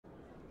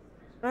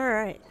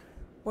Alright,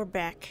 we're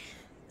back.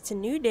 It's a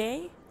new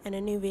day and a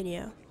new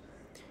video.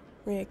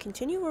 We're going to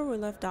continue where we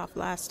left off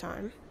last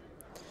time,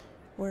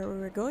 where we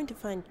were going to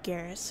find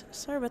Garrus.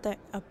 Sorry about that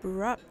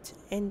abrupt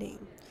ending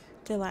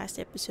to the last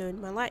episode.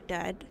 My light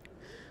died,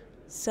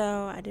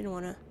 so I didn't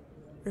want to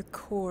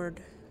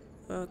record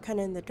kind of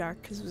in the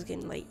dark because it was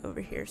getting late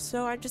over here.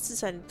 So I just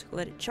decided to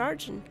let it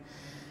charge, and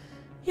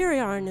here we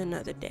are in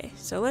another day.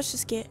 So let's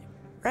just get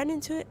right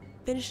into it,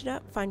 finish it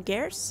up, find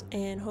Garrus,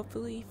 and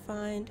hopefully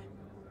find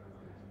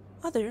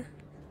other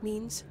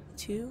means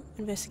to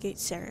investigate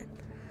Saren.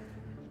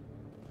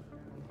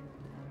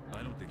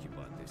 I don't think you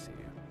bought this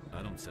here.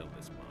 I don't sell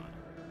this mod.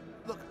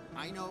 Look,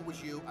 I know it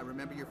was you. I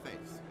remember your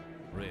face.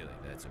 Really,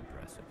 that's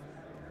impressive.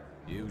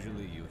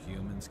 Usually you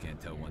humans can't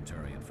tell one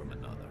Turian from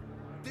another.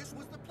 This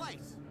was the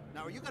place.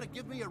 Now, are you gonna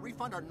give me a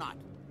refund or not?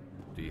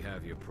 Do you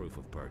have your proof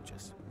of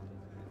purchase?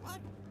 What?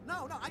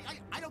 No,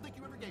 I don't think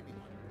you ever gave me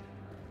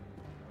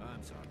one.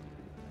 I'm sorry.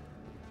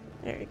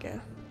 There you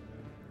go.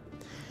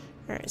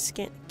 Alright,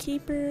 scan the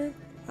keeper.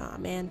 Aw,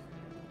 man.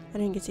 I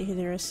didn't get to hear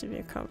the rest of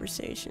your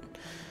conversation.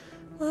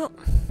 Well,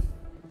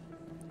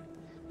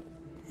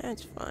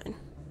 that's fine.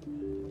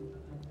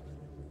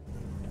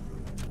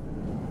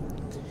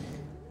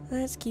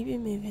 Let's keep it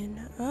moving.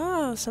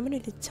 Oh,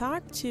 somebody to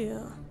talk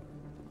to.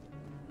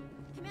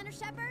 Commander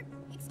Shepard?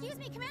 Excuse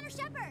me, Commander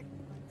Shepard!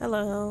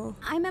 Hello.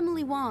 I'm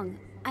Emily Wong.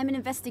 I'm an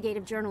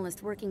investigative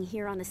journalist working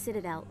here on the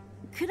Citadel.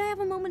 Could I have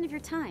a moment of your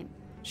time?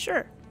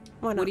 Sure.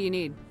 Why not? What do you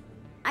need?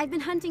 I've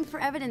been hunting for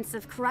evidence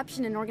of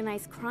corruption and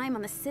organized crime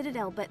on the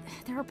Citadel, but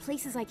there are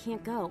places I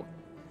can't go.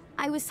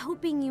 I was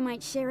hoping you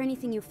might share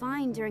anything you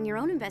find during your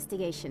own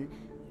investigation.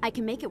 I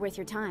can make it worth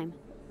your time.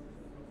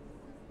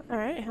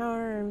 Alright, how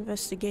are our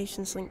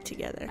investigations linked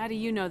together? How do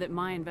you know that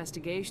my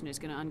investigation is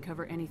going to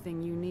uncover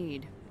anything you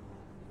need?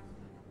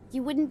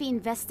 You wouldn't be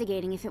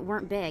investigating if it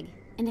weren't big.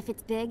 And if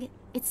it's big,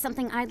 it's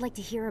something I'd like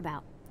to hear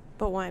about.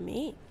 But why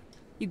me?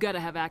 You gotta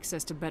have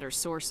access to better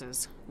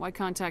sources. Why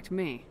contact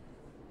me?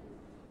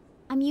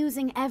 I'm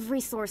using every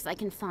source I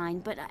can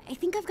find, but I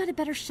think I've got a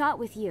better shot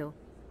with you.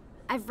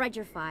 I've read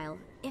your file.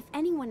 If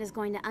anyone is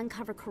going to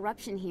uncover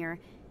corruption here,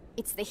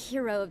 it's the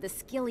hero of the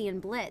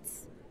Skillian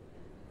Blitz.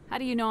 How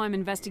do you know I'm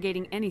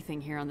investigating anything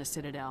here on the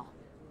Citadel?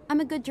 I'm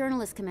a good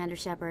journalist, Commander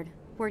Shepard.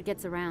 Word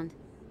gets around.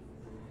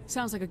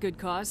 Sounds like a good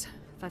cause.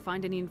 If I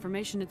find any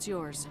information, it's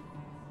yours.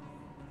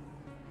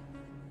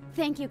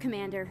 Thank you,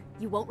 Commander.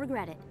 You won't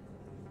regret it.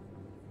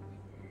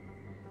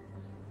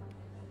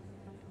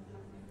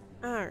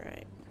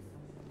 Alright.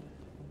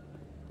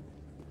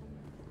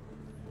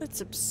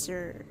 Let's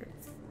observe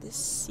this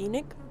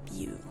scenic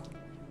view.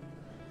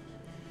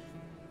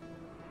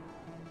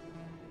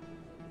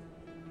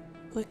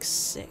 Looks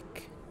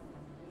sick.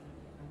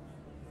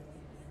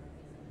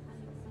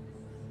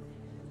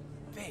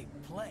 Big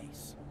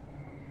place.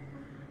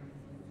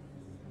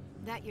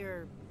 That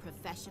your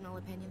professional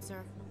opinion,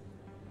 sir?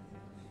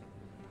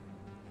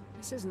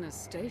 This isn't a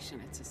station,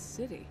 it's a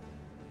city.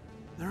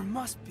 There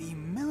must be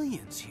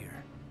millions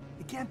here.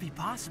 It can't be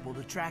possible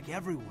to track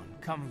everyone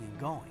coming and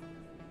going.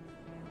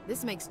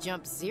 This makes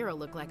Jump Zero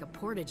look like a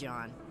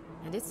porta-john,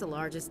 and it's the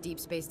largest deep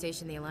space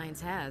station the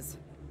Alliance has.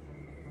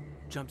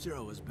 Jump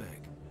Zero is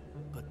big,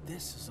 but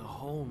this is a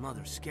whole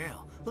nother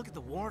scale. Look at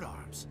the ward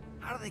arms.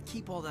 How do they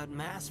keep all that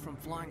mass from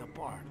flying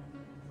apart?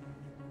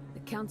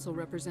 The Council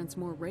represents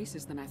more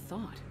races than I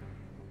thought.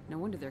 No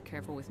wonder they're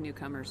careful with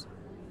newcomers.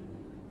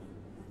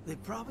 They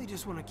probably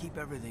just want to keep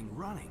everything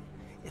running.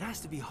 It has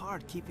to be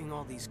hard keeping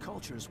all these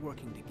cultures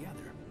working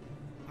together.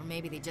 Or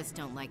maybe they just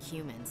don't like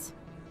humans.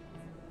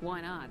 Why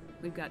not?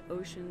 We've got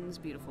oceans,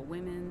 beautiful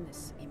women,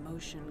 this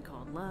emotion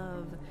called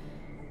love.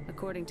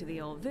 According to the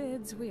old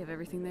vids, we have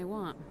everything they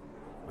want.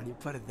 When you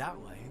put it that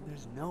way,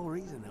 there's no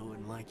reason they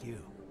wouldn't like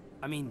you.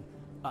 I mean,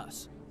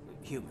 us.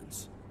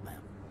 Humans,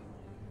 ma'am.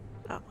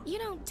 Oh. You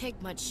don't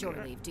take much shore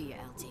leave, do you,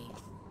 LT?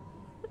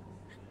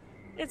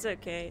 It's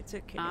okay, it's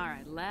okay.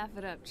 Alright, laugh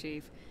it up,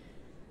 Chief.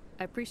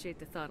 I appreciate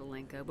the thought,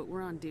 Alenka, but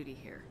we're on duty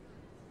here.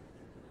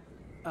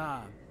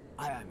 Aye,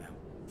 ma'am.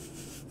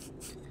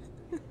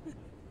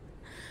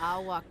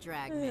 I'll walk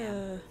drag,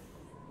 ma'am.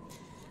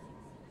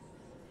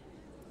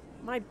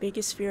 My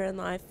biggest fear in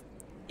life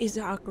is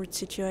awkward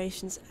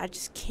situations. I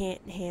just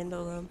can't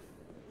handle them.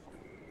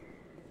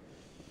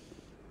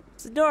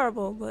 It's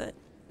adorable, but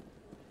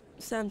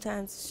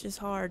sometimes it's just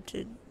hard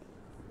to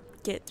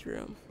get through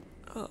them.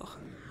 Oh.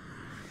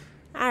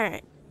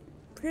 Alright.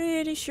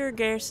 Pretty sure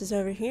Garrus is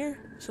over here,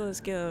 so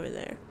let's go over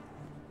there.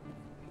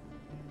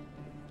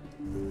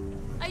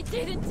 I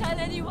didn't tell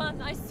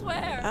anyone, I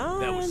swear. Oh,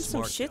 That was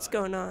some smart, shit's guy.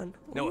 going on.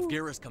 Now, if Ooh.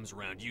 Garrus comes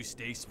around, you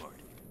stay smart.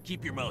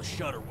 Keep your mouth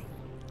shut or...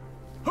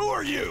 Who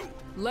are you?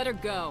 Let her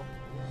go.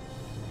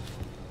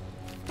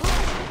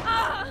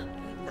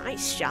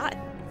 Nice shot.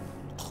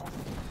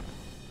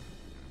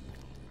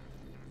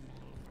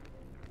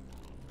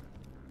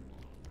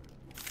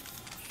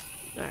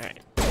 Alright.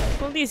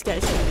 Well, these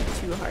guys shouldn't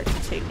be too hard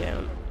to take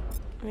down.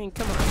 I mean,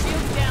 come on.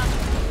 Shields down.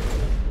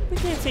 We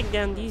can't take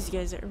down these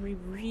guys. Are we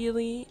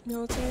really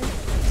military?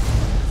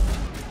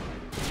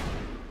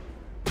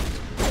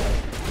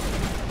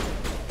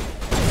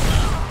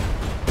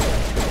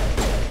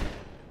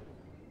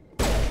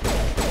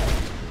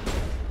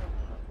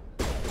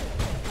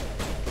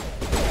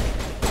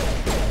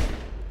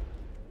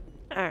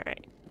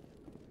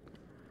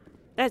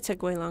 That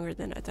took way longer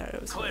than I thought it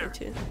was going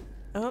to.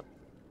 Oh.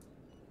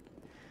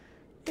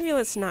 Maybe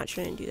let's not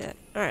try and do that.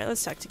 Alright,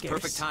 let's talk to Garrus.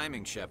 Perfect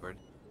timing, Shepard.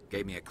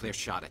 Gave me a clear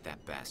shot at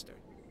that bastard.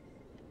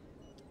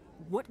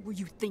 What were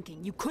you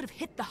thinking? You could have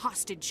hit the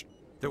hostage.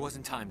 There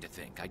wasn't time to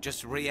think. I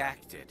just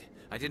reacted.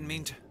 I didn't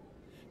mean to...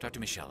 Dr.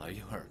 Michelle, are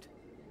you hurt?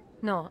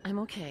 No, I'm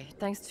okay.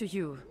 Thanks to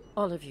you.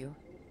 All of you.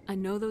 I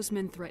know those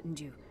men threatened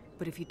you,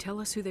 but if you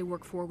tell us who they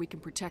work for, we can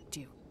protect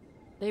you.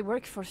 They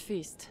work for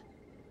Feast.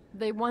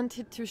 They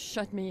wanted to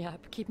shut me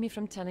up, keep me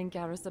from telling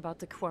Garrus about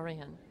the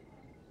Quarian.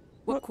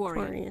 What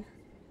Quarian?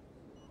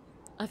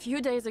 A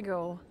few days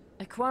ago,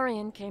 a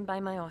Quarian came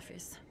by my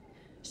office.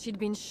 She'd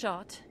been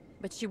shot,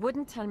 but she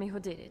wouldn't tell me who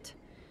did it.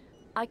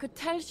 I could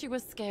tell she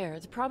was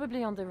scared,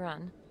 probably on the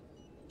run.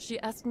 She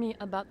asked me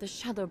about the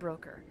Shadow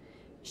Broker.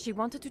 She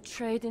wanted to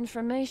trade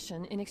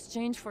information in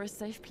exchange for a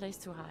safe place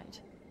to hide.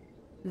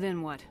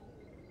 Then what?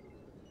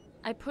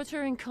 I put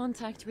her in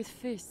contact with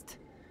Fist.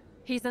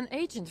 He's an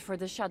agent for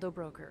the Shadow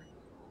Broker.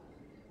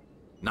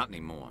 Not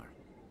anymore.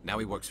 Now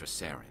he works for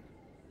Saren.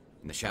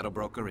 And the Shadow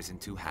Broker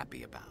isn't too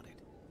happy about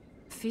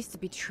it. Fist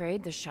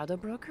betrayed the Shadow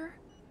Broker?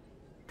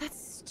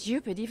 That's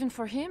stupid even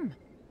for him.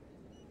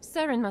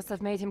 Saren must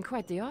have made him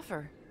quite the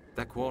offer.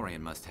 That Quarian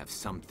must have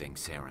something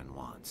Saren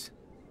wants.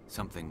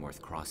 Something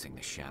worth crossing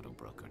the Shadow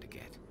Broker to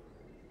get.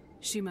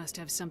 She must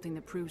have something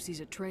that proves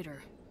he's a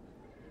traitor.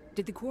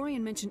 Did the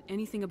Quarian mention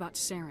anything about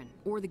Saren,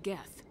 or the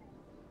Geth?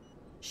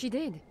 She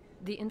did.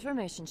 The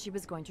information she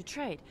was going to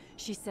trade.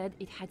 She said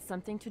it had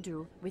something to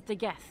do with the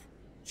Geth.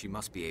 She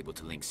must be able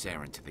to link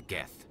Saren to the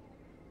Geth.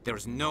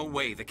 There's no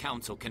way the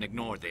Council can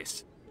ignore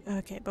this.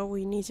 Okay, but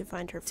we need to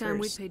find her Time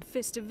we first. paid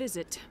Fist a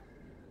visit.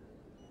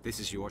 This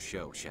is your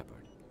show,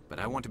 Shepard. But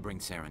I want to bring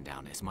Saren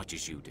down as much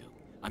as you do.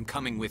 I'm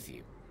coming with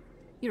you.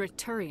 You're a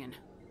Turian.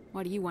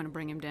 Why do you want to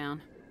bring him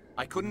down?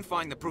 I couldn't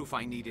find the proof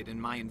I needed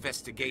in my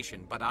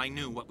investigation, but I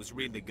knew what was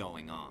really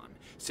going on.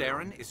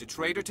 Saren is a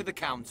traitor to the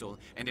Council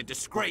and a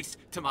disgrace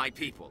to my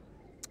people.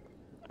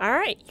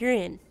 Alright, you're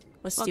in.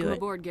 Let's Welcome do it.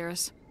 aboard,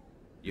 Garrus.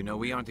 You know,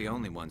 we aren't the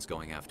only ones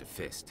going after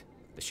Fist.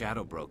 The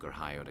Shadow Broker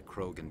hired a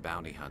Krogan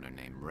bounty hunter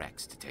named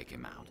Rex to take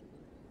him out.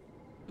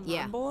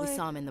 Yeah, boy. we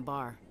saw him in the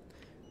bar.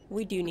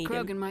 We do need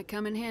Krogan him. might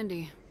come in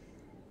handy.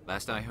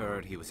 Last I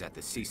heard, he was at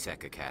the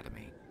CSEC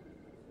Academy.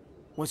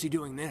 What's he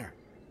doing there?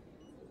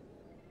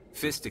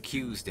 Fist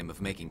accused him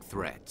of making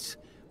threats.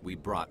 We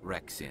brought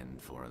Rex in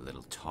for a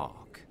little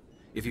talk.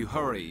 If you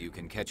hurry, you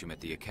can catch him at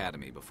the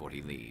Academy before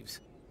he leaves.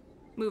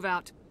 Move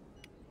out.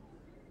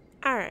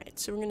 Alright,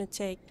 so we're gonna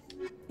take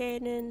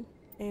Kaden,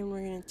 and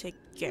we're gonna take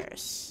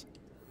Garrus.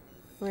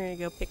 We're gonna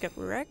go pick up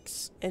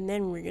Rex, and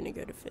then we're gonna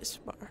go to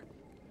Fist Bar.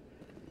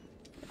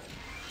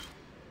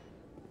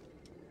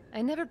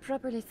 I never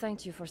properly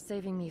thanked you for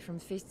saving me from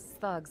Fist's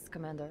thugs,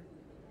 Commander.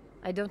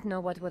 I don't know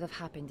what would have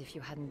happened if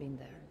you hadn't been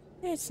there.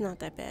 It's not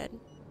that bad.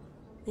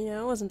 You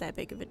know, it wasn't that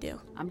big of a deal.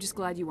 I'm just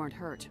glad you weren't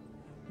hurt.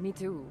 Me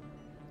too.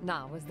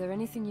 Now, was there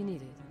anything you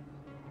needed?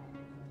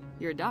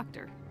 You're a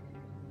doctor.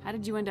 How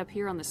did you end up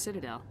here on the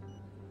Citadel?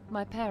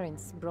 My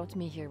parents brought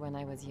me here when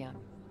I was young.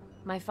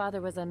 My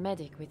father was a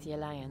medic with the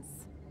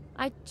Alliance.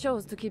 I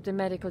chose to keep the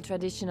medical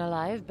tradition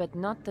alive, but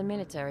not the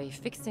military.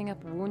 Fixing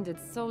up wounded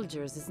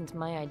soldiers isn't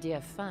my idea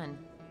of fun.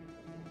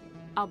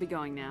 I'll be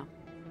going now.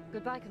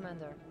 Goodbye,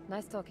 Commander.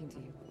 Nice talking to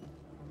you.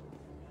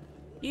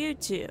 You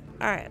too.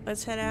 Alright,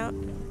 let's head out.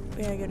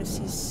 We gotta go to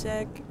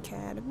CSEC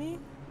Academy,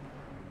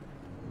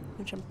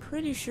 which I'm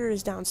pretty sure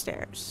is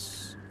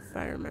downstairs, if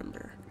I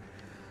remember.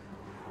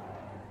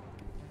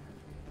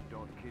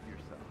 Don't kid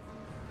yourself.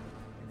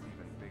 It's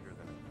even bigger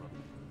than it looks.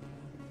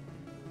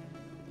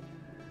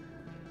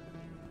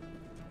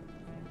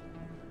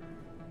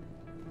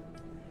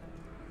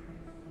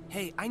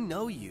 Hey, I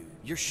know you.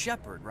 You're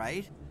Shepard,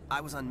 right?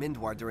 I was on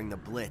Mindwar during the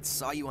Blitz.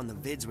 Saw you on the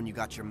vids when you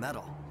got your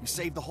medal. You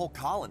saved the whole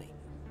colony.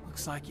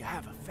 Looks like you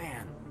have a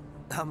fan.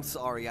 I'm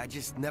sorry, I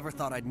just never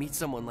thought I'd meet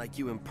someone like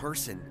you in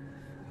person.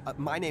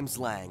 My name's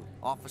Lang,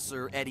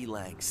 Officer Eddie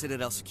Lang,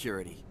 Citadel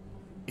Security.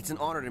 It's an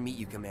honor to meet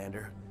you,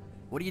 Commander.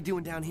 What are you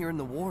doing down here in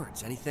the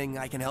wards? Anything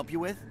I can help you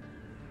with?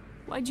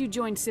 Why'd you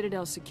join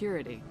Citadel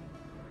Security?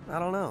 I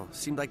don't know.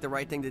 Seemed like the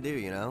right thing to do,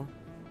 you know?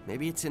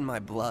 Maybe it's in my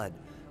blood.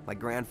 My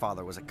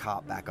grandfather was a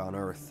cop back on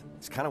Earth.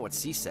 It's kind of what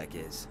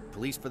CSEC is.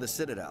 Police for the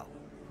Citadel.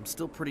 I'm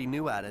still pretty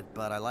new at it,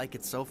 but I like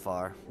it so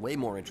far. Way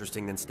more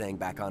interesting than staying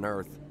back on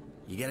Earth.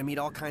 You get to meet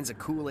all kinds of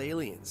cool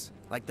aliens,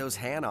 like those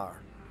Hanar.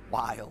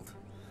 Wild.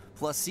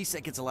 Plus,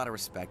 CSEC gets a lot of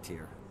respect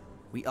here.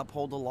 We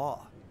uphold the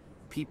law.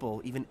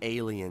 People, even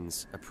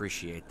aliens,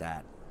 appreciate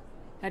that.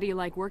 How do you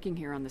like working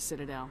here on the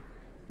Citadel?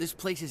 This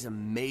place is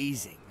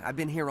amazing. I've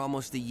been here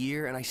almost a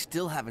year, and I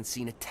still haven't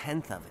seen a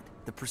tenth of it.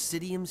 The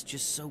Presidium's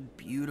just so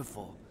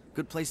beautiful.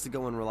 Good place to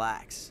go and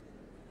relax.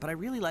 But I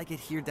really like it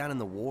here down in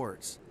the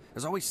wards.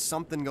 There's always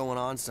something going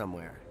on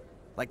somewhere.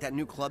 Like that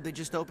new club they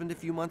just opened a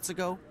few months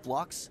ago,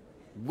 Flux.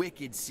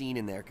 Wicked scene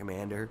in there,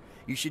 Commander.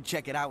 You should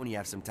check it out when you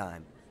have some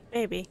time.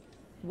 Maybe.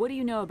 What do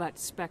you know about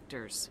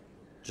Spectres?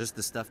 Just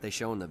the stuff they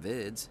show in the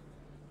vids.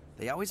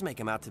 They always make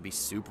them out to be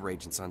super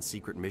agents on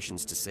secret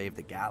missions to save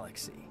the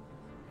galaxy.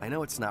 I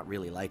know it's not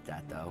really like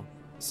that, though.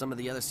 Some of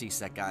the other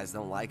CSEC guys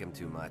don't like him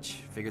too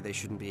much. Figure they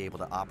shouldn't be able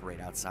to operate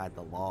outside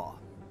the law.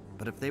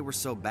 But if they were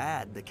so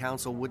bad, the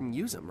Council wouldn't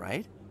use them,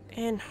 right?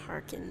 And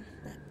Harkin,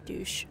 that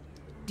douche.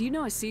 Do you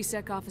know a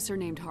CSEC officer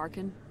named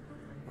Harkin?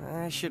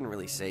 I shouldn't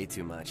really say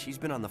too much. He's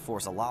been on the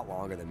force a lot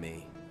longer than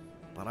me.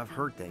 But I've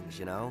heard things,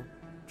 you know?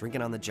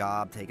 Drinking on the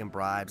job, taking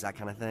bribes, that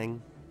kind of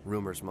thing.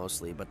 Rumors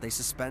mostly, but they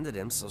suspended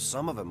him, so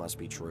some of it must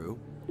be true.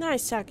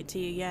 Nice talking to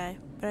you, guy,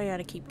 but I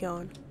gotta keep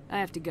going. I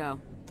have to go.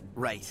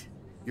 Right.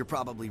 You're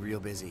probably real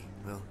busy.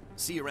 Well,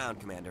 see you around,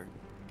 Commander.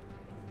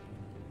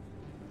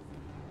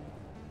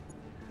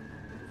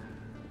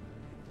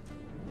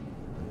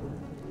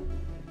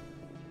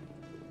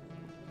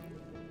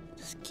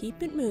 Just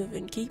keep it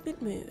moving, keep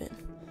it moving.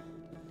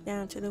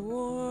 Down to the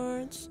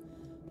wards.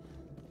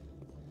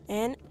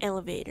 And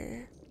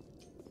elevator.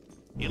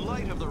 In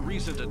light of the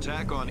recent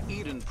attack on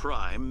Eden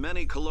Prime,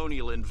 many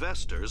colonial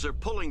investors are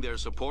pulling their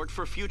support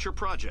for future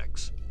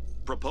projects.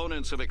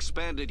 Proponents of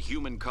expanded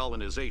human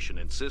colonization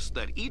insist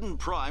that Eden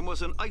Prime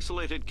was an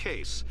isolated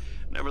case.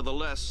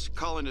 Nevertheless,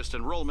 colonist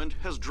enrollment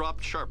has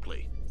dropped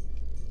sharply.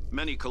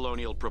 Many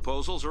colonial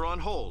proposals are on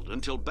hold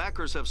until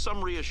backers have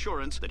some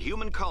reassurance that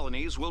human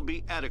colonies will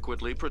be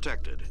adequately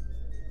protected.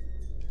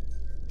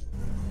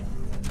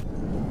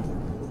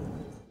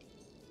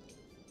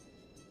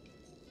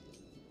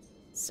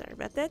 Sorry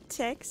about that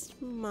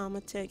text. Mama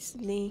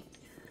texted me.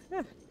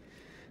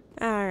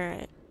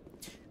 Alright.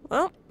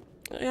 Well,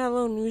 I got a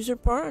little news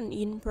report on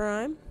Eden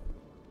Prime.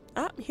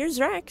 Ah, here's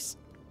Rex.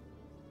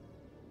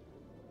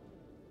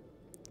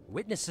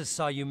 Witnesses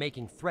saw you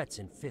making threats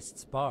in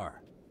Fist's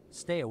bar.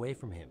 Stay away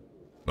from him.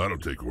 I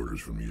don't take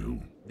orders from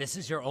you. This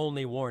is your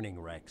only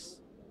warning,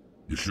 Rex.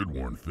 You should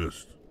warn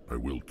Fist. I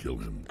will kill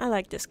him. I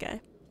like this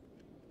guy.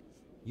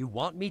 You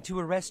want me to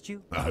arrest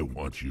you? I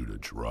want you to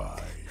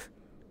try.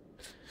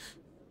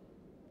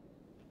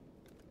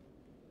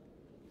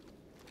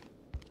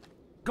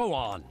 Go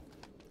on.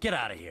 Get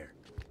out of here.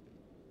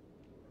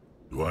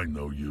 Do I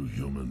know you,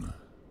 human?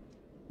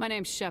 My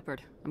name's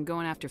Shepard. I'm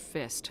going after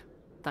Fist.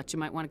 Thought you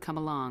might want to come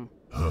along.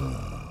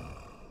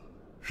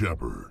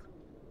 Shepard.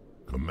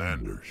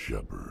 Commander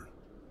Shepard.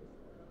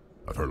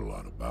 I've heard a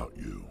lot about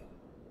you.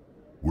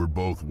 We're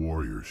both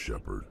warriors,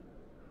 Shepard.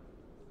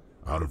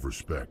 Out of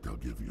respect, I'll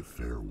give you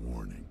fair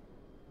warning.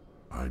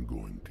 I'm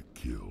going to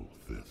kill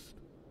Fist.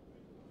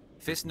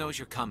 Fist knows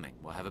you're coming.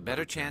 We'll have a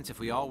better chance if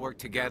we all work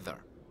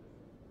together.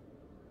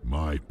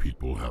 My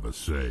people have a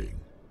saying.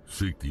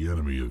 Seek the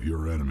enemy of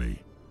your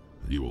enemy,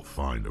 and you will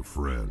find a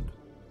friend.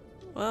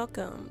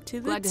 Welcome to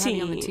the Glad to have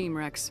you on the team,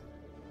 Rex.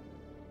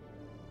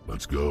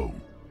 Let's go.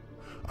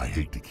 I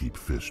hate to keep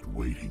Fist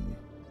waiting.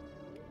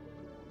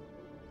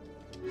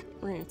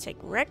 We're gonna take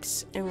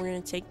Rex, and we're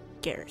gonna take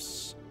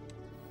Garrus.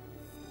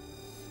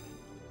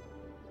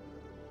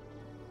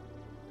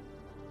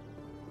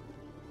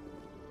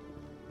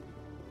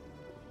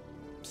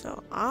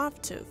 So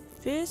off to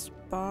Fist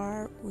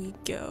Bar we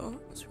go.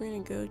 So we're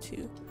gonna go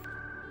to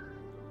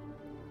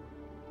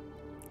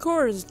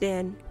Cora's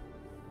Den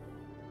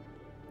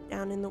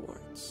down in the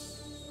wards.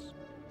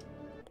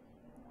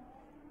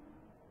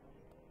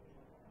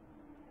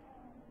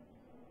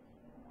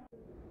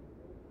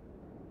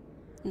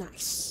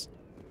 Nice.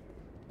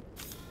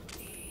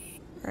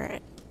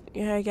 Alright.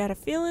 Yeah, I got a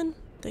feeling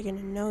they're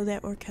gonna know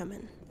that we're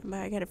coming. But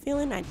I got a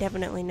feeling, I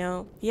definitely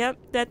know. Yep,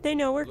 that they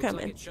know we're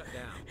coming. Like it's shut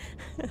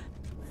down.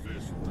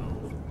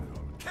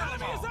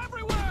 Enemies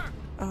everywhere!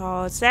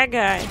 Oh, it's that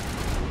guy.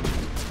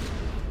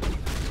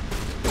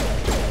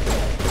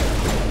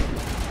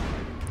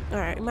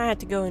 Alright, we might have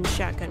to go in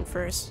shotgun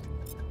first.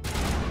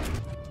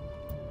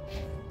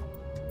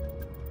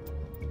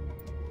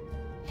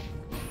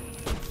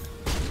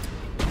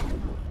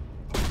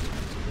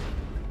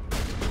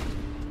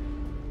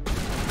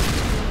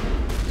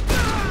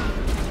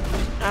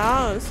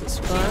 Oh, this is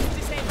fun.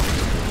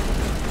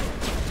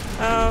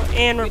 Oh,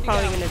 and we're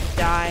probably gonna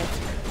die.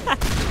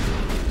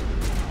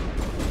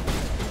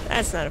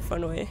 That's not a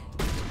fun way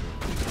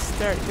to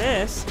start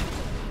this.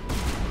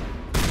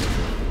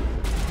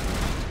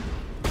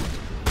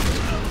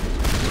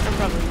 I'm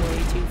probably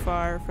way too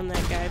far from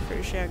that guy for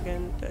a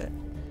shotgun, but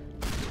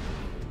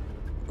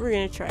we're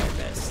gonna try our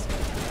best.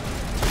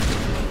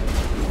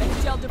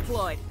 Gel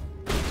deployed.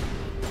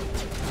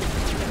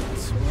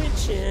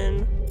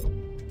 Switching.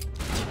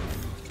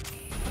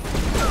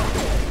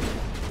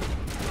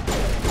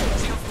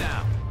 Shields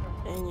down.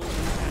 And you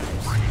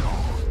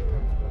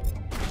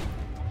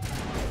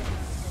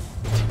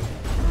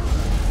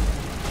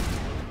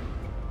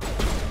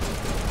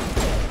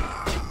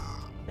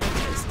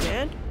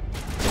can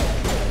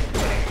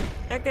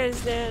that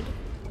guy's dead.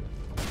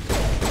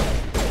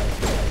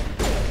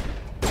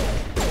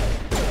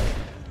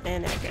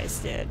 And that guy's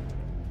dead.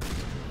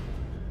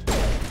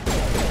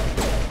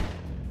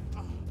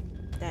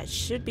 That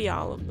should be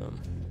all of them.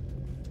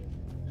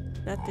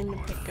 Nothing to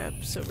pick up,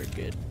 so we're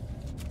good.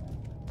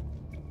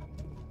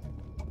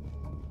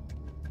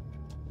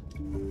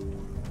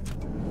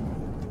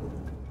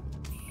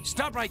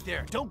 Stop right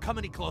there. Don't come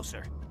any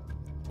closer.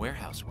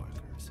 Warehouse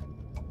workers.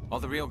 All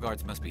the real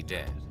guards must be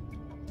dead.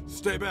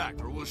 Stay back,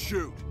 or we'll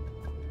shoot.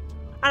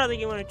 I don't think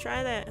you want to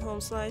try that,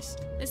 Home Slice.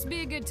 This would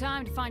be a good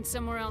time to find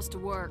somewhere else to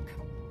work.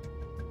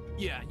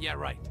 Yeah,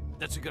 right.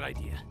 That's a good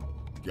idea.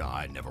 Yeah,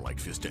 I never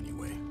liked Fist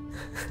anyway.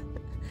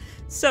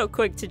 So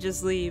quick to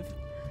just leave.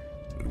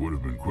 It would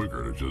have been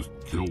quicker to just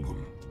kill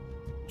them.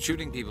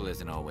 Shooting people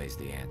isn't always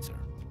the answer.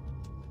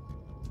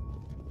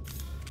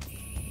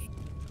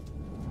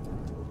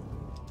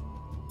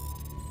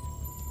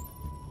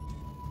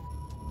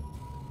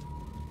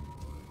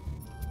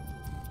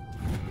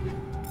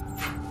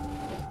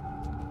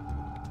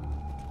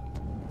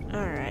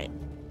 Alright.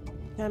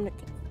 Time to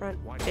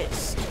confront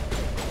Fist.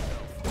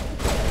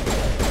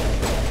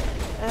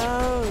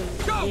 Oh,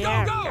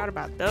 yeah, I forgot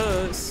about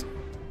those.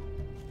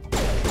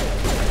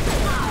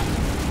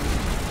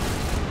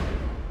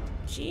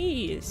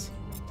 Jeez.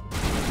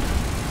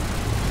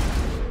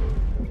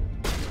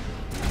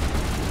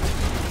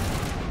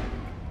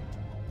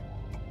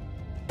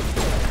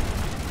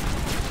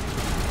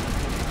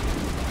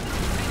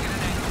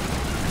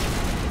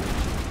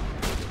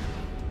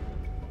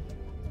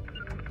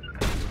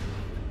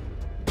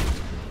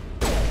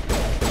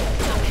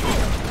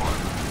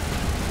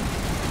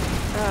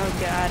 Oh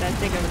god, I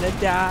think I'm gonna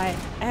die.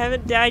 I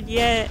haven't died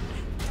yet.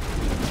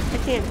 I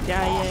can't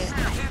die yet.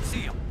 I can't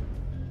see him.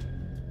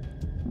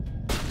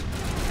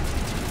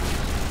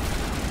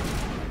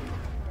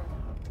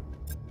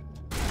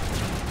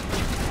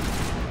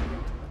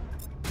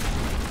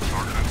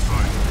 Target in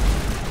sight.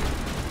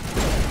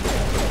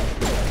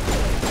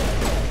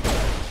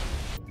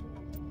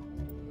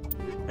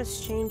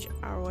 Let's change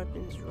our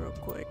weapons real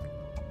quick.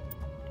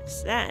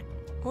 That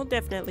will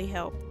definitely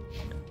help.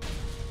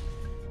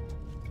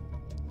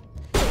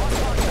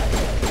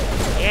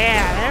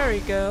 Yeah, there we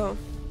go.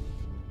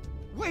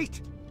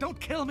 Wait! Don't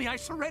kill me, I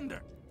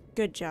surrender!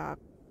 Good job.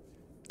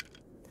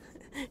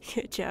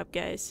 Good job,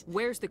 guys.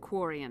 Where's the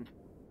Quarian?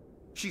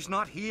 She's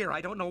not here.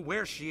 I don't know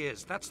where she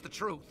is. That's the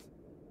truth.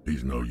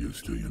 He's no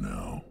use to you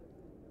now.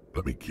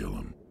 Let me kill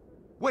him.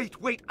 Wait!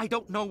 I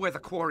don't know where the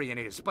Quarian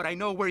is, but I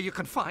know where you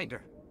can find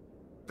her.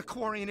 The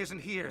Quarian isn't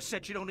here.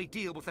 Said she'd only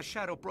deal with the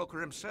Shadow Broker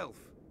himself.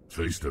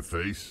 Face to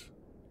face?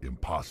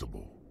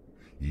 Impossible.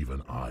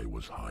 Even I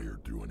was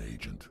hired through an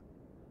agent.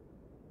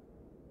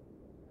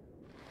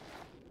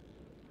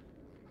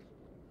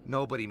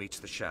 Nobody meets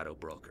the Shadow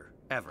Broker,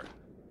 ever.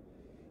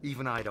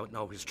 Even I don't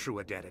know his true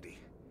identity.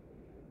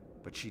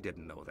 But she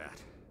didn't know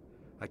that.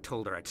 I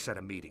told her I'd set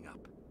a meeting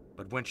up.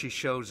 But when she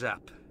shows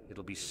up,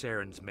 it'll be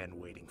Saren's men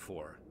waiting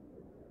for her.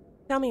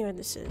 Tell me where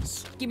this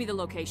is. Give me the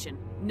location,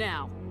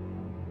 now.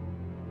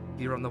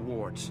 Here on the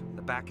wards,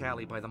 the back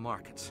alley by the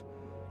markets.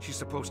 She's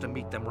supposed to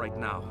meet them right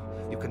now.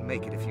 You can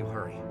make it if you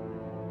hurry.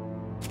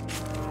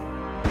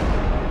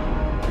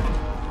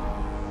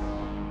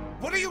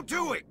 What are you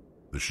doing?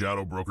 The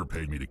Shadow Broker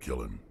paid me to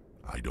kill him.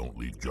 I don't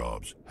leave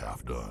jobs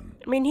half done.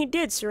 I mean, he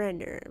did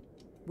surrender.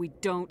 We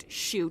don't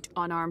shoot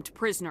unarmed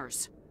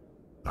prisoners.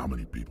 How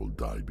many people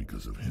died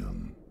because of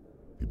him?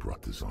 He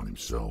brought this on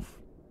himself.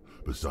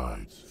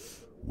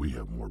 Besides, we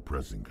have more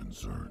pressing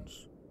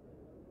concerns.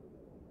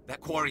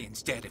 That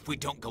Quarian's dead if we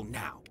don't go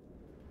now.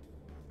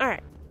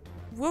 Alright.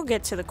 We'll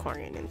get to the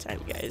Quarian in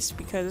time, guys,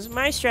 because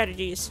my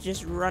strategy is to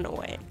just run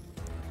away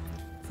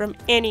from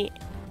any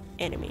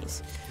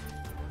enemies.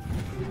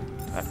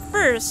 But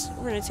first,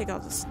 we're gonna take all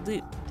this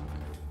loot.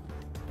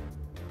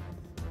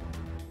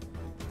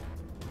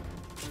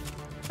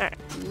 Alright,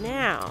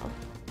 now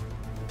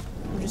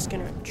we're just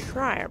gonna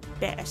try our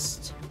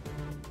best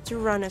to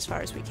run as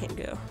far as we can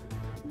go.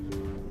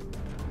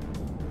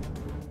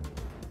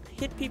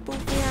 Hit people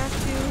if we have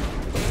to,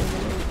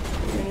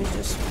 and then we're gonna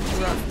just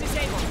run.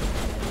 Disabled.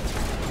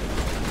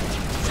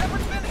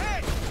 Shepard's been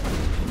hit!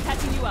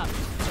 Catching you up.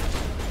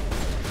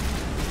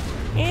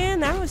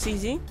 And that was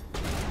easy.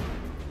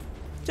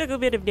 Took a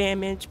bit of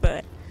damage,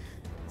 but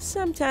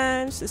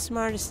sometimes the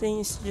smartest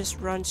thing is to just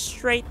run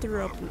straight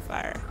through open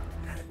fire.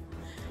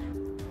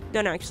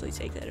 Don't actually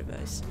take that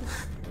advice.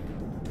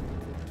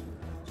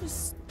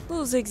 Just a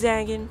little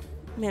zigzagging.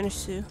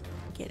 Managed to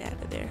get out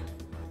of there.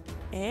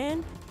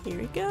 And here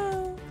we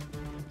go.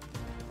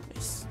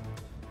 Nice.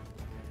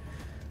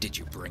 Did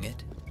you bring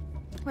it?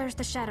 Where's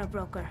the Shadow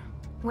Broker?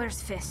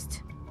 Where's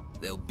Fist?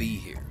 They'll be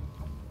here.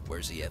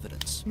 Where's the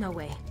evidence? No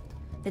way.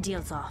 The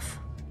deal's off.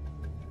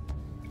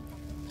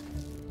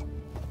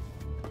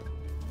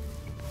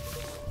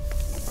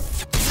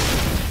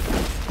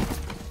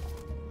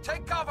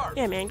 Take cover!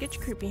 Yeah, man, get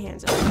your creepy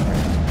hands up.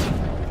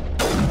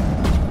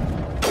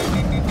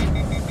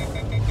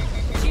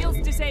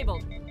 Shields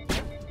disabled.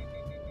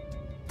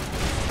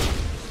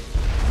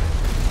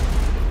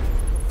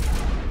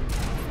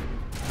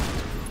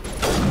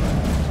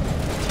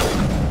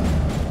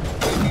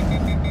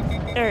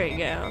 There we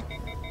go.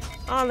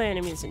 All the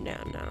enemies are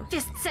down now.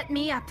 Fist set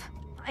me up.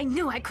 I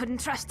knew I couldn't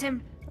trust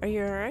him. Are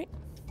you alright?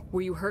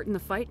 Were you hurt in the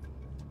fight?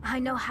 I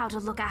know how to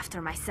look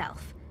after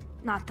myself.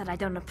 Not that I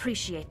don't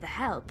appreciate the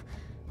help.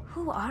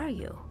 Who are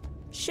you?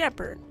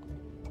 Shepard.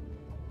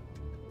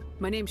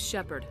 My name's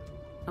Shepard.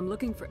 I'm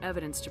looking for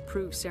evidence to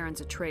prove Saren's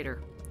a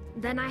traitor.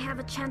 Then I have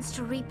a chance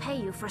to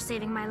repay you for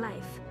saving my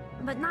life.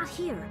 But not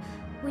here.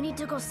 We need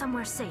to go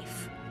somewhere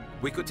safe.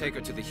 We could take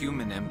her to the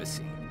human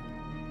embassy.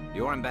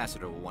 Your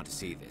ambassador will want to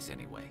see this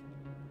anyway.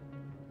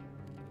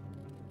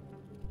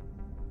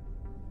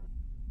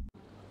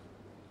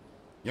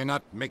 You're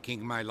not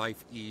making my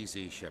life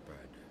easy, Shepard.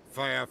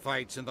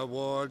 Firefights in the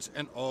wards,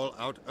 an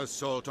all-out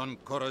assault on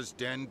Korra's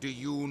den. Do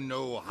you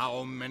know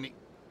how many...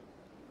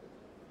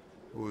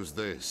 Who's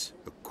this?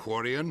 A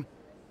Quarian?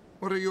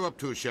 What are you up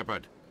to,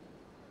 Shepard?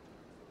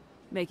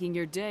 Making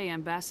your day,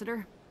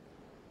 Ambassador.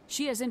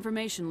 She has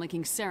information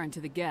linking Saren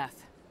to the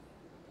Geth.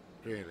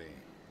 Really?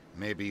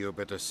 Maybe you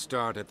better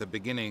start at the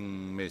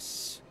beginning,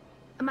 Miss...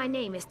 My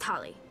name is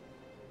Tali.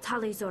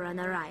 Tali Zora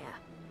Naraya.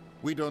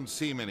 We don't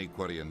see many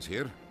Quarians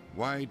here.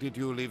 Why did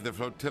you leave the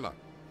flotilla?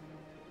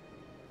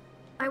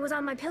 I was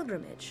on my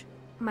pilgrimage.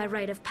 My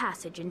rite of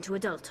passage into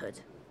adulthood.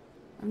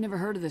 I've never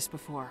heard of this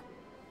before.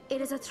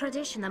 It is a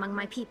tradition among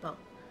my people.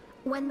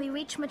 When we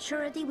reach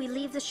maturity, we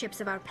leave the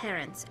ships of our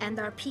parents and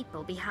our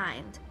people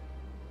behind.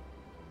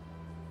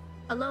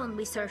 Alone,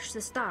 we search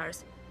the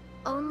stars,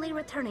 only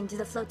returning to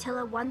the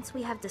flotilla once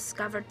we have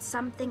discovered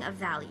something of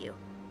value.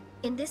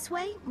 In this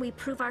way, we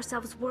prove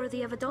ourselves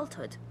worthy of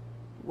adulthood.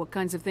 What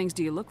kinds of things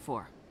do you look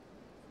for?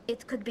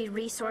 It could be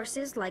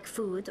resources like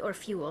food or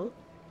fuel,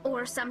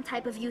 or some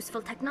type of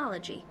useful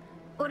technology,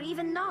 or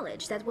even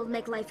knowledge that will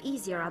make life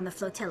easier on the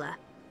flotilla.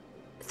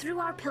 Through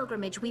our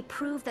pilgrimage, we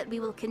prove that we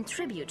will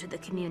contribute to the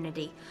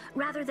community,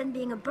 rather than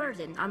being a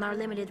burden on our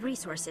limited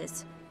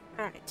resources.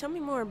 Alright, tell me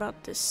more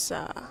about this,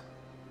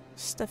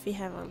 stuff you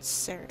have on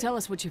Saren. Tell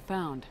us what you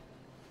found.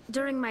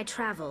 During my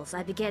travels,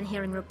 I began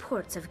hearing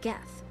reports of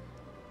Geth.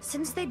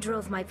 Since they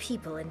drove my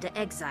people into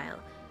exile,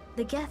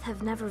 the Geth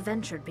have never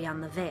ventured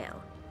beyond the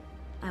Veil.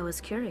 I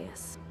was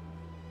curious.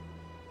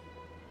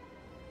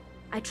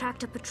 I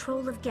tracked a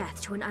patrol of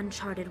Geth to an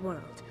uncharted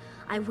world.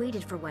 I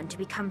waited for one to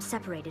become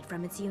separated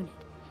from its unit.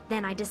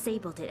 Then I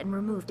disabled it and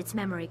removed its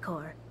memory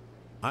core.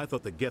 I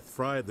thought the Geth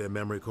fried their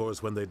memory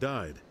cores when they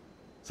died.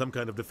 Some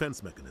kind of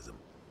defense mechanism.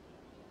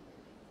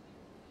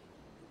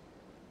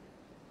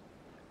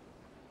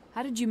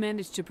 How did you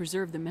manage to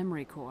preserve the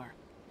memory core?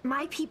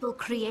 My people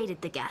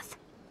created the Geth.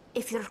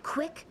 If you're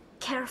quick,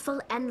 careful,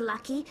 and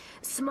lucky,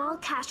 small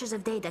caches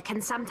of data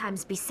can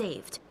sometimes be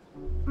saved.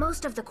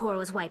 Most of the core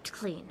was wiped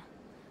clean,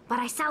 but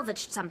I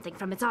salvaged something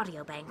from its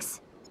audio banks.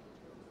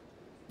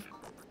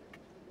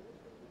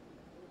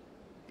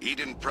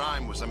 Eden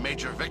Prime was a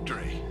major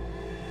victory.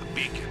 The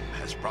beacon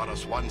has brought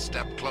us one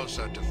step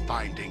closer to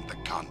finding the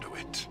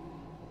conduit.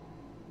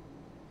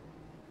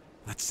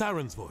 That's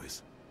Saren's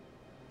voice.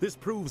 This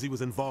proves he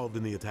was involved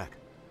in the attack.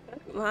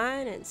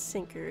 Line and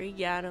sinker, he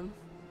got him.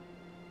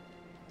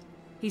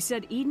 He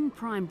said Eden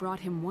Prime brought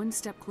him one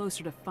step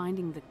closer to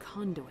finding the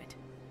conduit.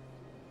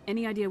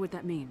 Any idea what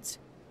that means?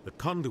 The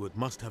conduit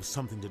must have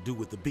something to do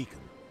with the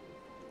beacon.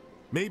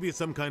 Maybe it's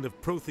some kind of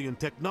Prothean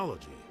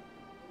technology.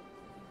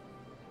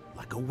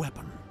 Like a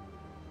weapon.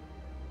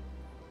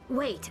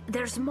 Wait,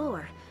 there's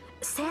more.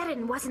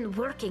 Saren wasn't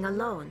working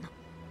alone.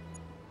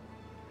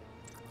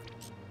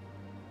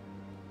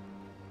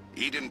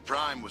 Eden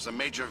Prime was a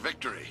major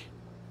victory.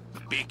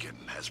 The beacon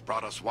has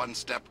brought us one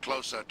step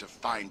closer to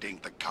finding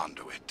the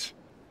conduit.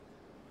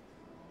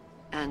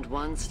 And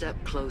one step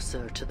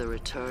closer to the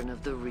return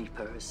of the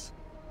Reapers.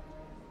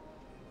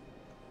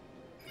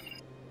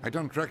 I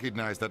don't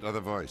recognize that other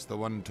voice, the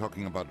one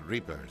talking about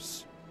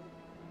Reapers.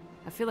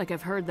 I feel like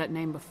I've heard that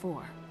name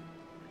before.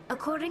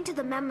 According to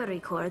the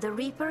memory core, the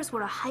Reapers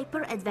were a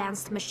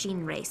hyper-advanced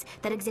machine race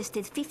that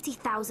existed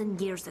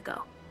 50,000 years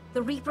ago.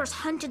 The Reapers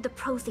hunted the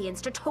Protheans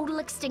to total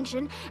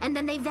extinction, and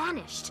then they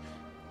vanished.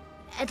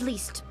 At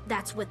least,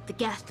 that's what the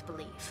Geth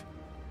believe.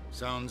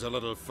 Sounds a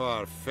little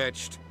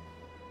far-fetched.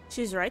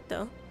 She's right,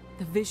 though.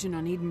 The vision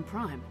on Eden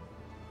Prime.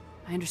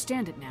 I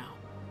understand it now.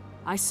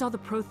 I saw the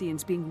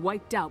Protheans being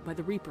wiped out by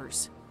the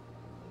Reapers.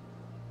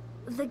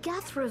 The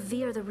Geth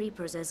revere the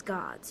Reapers as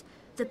gods,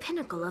 the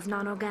pinnacle of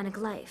non-organic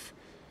life.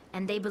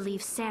 And they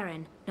believe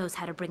Saren knows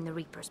how to bring the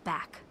Reapers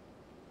back.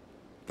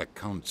 The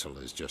Council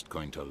is just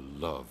going to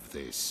love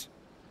this.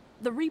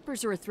 The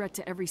Reapers are a threat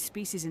to every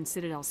species in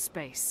Citadel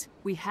space.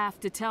 We have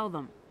to tell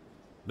them.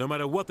 No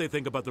matter what they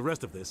think about the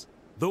rest of this,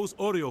 those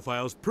audio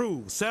files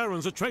prove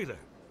Saren's a traitor.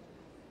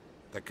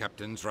 The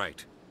Captain's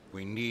right.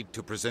 We need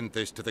to present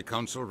this to the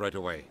Council right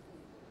away.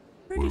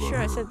 Pretty sure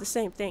I said the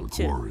same thing,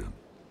 too.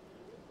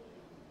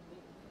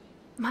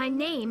 My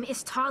name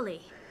is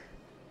Tali.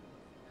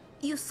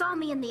 You saw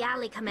me in the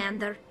alley,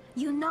 Commander.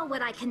 You know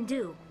what I can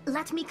do.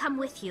 Let me come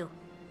with you.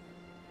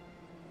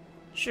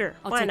 Sure,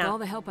 I'll why take not? all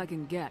the help I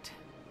can get.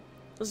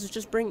 Let's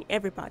just bring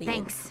everybody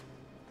Thanks.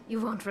 You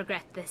won't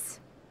regret this.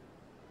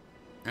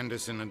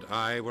 Anderson and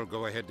I will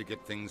go ahead to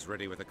get things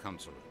ready with the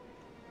Council.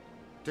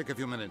 Take a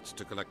few minutes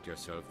to collect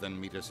yourself, then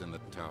meet us in the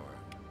tower.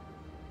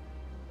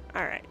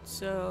 Alright,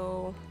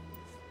 so...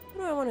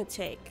 what do I want to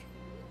take?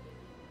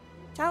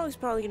 Tali's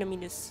probably going to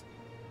meet us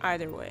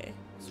either way.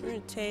 So we're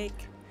going to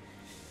take...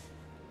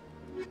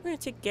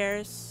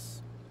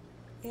 Garrus.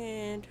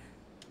 And...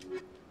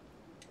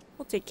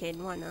 we'll take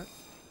Caden, why not?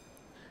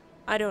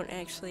 I don't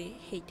actually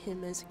hate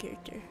him as a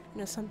character. I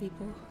know some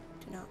people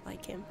do not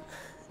like him.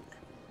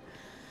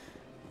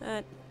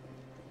 But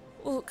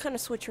we'll kind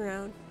of switch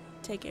around,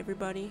 take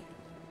everybody.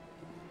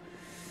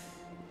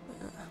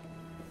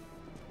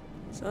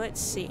 So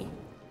let's see.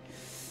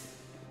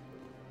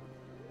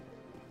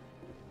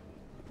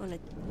 I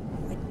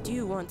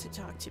do want to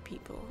talk to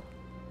people.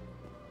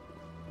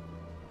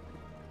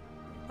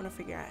 I want to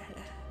figure out how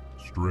to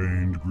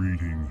Strange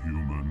greeting,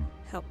 human.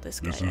 help this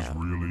guy This is out.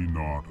 really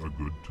not a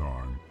good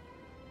time.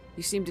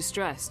 You seem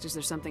distressed. Is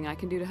there something I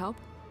can do to help?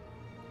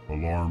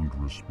 Alarmed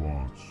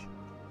response.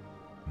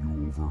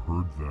 You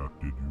overheard that,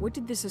 did you? What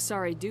did this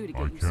Asari do to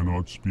get I you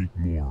cannot speak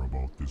more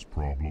about this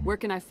problem. Where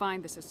can I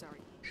find this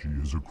Asari? She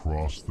is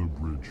across the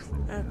bridge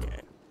from here.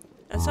 Okay.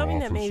 I was hoping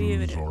that maybe it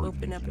would officers are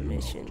open up a easy enough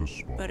mission, to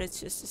spot. but it's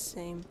just the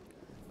same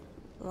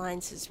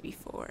lines as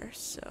before,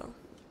 so.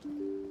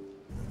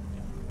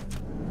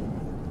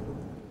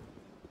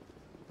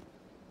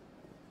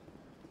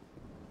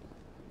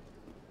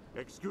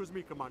 Excuse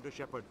me, Commander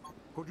Shepard.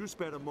 Could you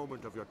spare a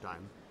moment of your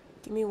time?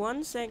 Give me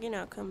 1 second,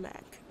 I'll come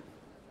back.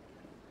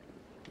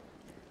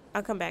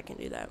 I'll come back and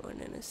do that one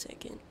in a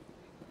second.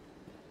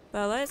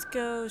 But let's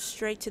go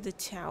straight to the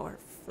tower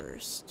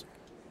first.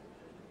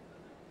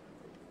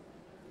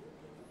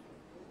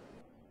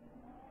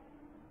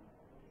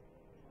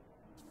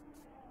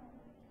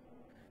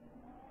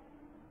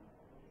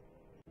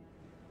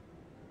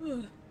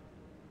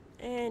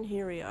 And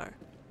here we are.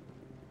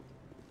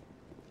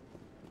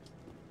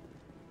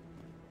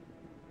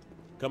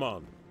 Come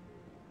on.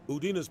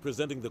 Udine is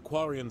presenting the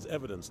Quarian's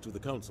evidence to the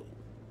Council.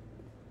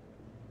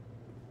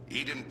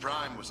 Eden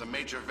Prime was a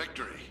major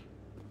victory.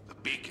 The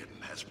beacon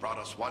has brought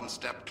us one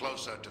step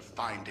closer to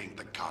finding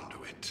the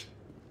conduit.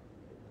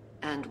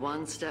 And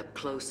one step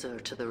closer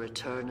to the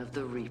return of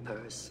the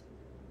Reapers.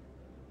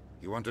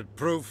 You wanted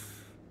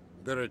proof?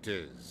 There it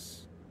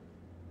is.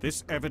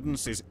 This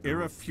evidence is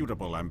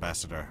irrefutable,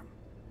 Ambassador.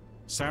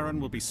 Saren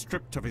will be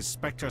stripped of his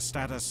Spectre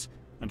status,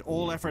 and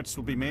all efforts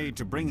will be made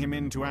to bring him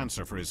in to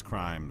answer for his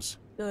crimes.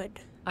 Good.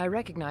 I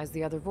recognize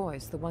the other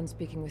voice, the one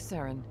speaking with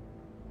Saren.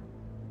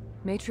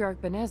 Matriarch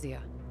Benezia.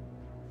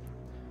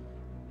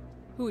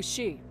 Who is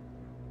she?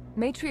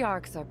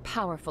 Matriarchs are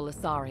powerful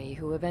Asari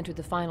who have entered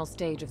the final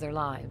stage of their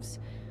lives.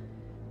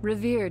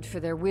 Revered for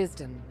their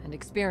wisdom and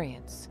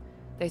experience,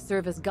 they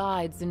serve as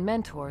guides and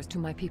mentors to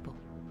my people.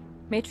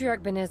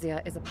 Matriarch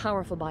Benezia is a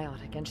powerful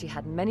biotic, and she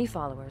had many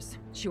followers.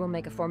 She will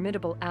make a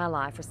formidable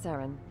ally for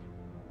Saren.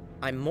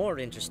 I'm more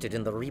interested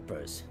in the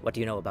Reapers. What do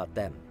you know about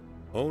them?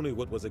 Only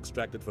what was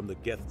extracted from the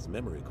Geth's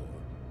memory core.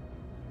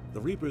 The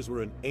Reapers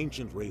were an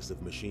ancient race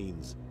of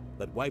machines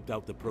that wiped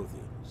out the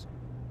Protheans.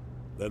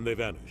 Then they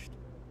vanished.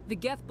 The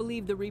Geth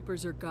believe the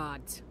Reapers are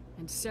gods,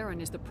 and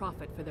Saren is the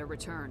prophet for their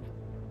return.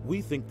 We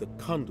think the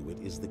conduit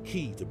is the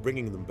key to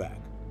bringing them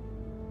back.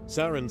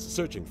 Saren's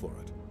searching for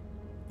it.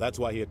 That's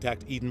why he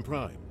attacked Eden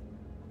Prime.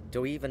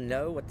 Do we even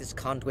know what this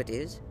conduit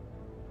is?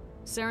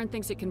 Saren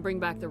thinks it can bring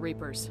back the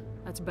Reapers.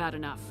 That's bad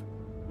enough.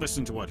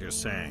 Listen to what you're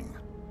saying.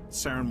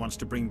 Saren wants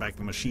to bring back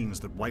the machines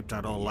that wiped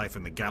out all life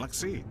in the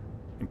galaxy?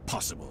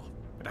 Impossible.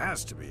 It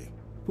has to be.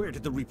 Where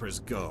did the Reapers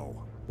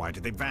go? Why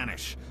did they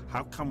vanish?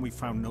 How come we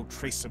found no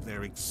trace of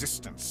their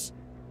existence?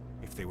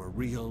 If they were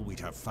real, we'd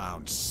have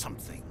found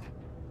something.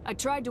 I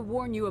tried to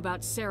warn you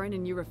about Saren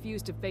and you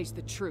refused to face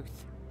the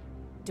truth.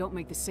 Don't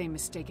make the same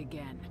mistake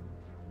again.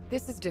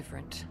 This is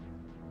different.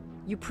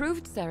 You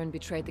proved Saren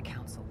betrayed the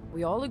Council.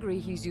 We all agree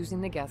he's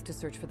using the Geth to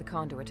search for the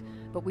conduit,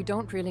 but we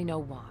don't really know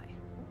why.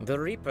 The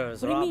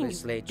Reapers What do are you mean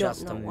obviously you don't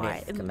just a know why?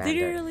 myth, It Commander.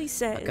 literally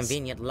says a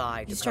convenient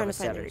lie to he's cover trying to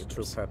find the Saren's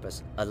true Reapers.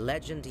 purpose. A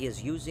legend he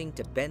is using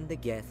to bend the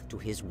Geth to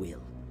his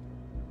will.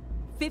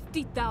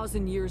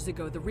 50,000 years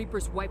ago, the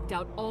Reapers wiped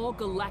out all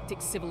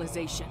galactic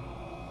civilization.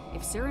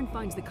 If Saren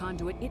finds the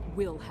conduit, it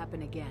will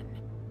happen again.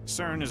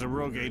 Saren is a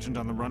rogue agent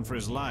on the run for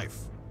his life.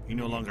 He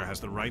no longer has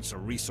the rights or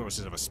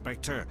resources of a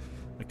Spectre.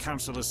 The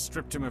Council has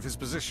stripped him of his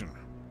position.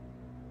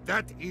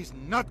 That is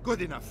not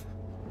good enough.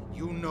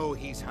 You know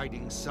he's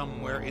hiding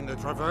somewhere in the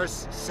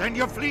Traverse. Send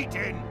your fleet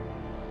in!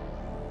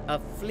 A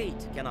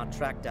fleet cannot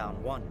track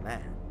down one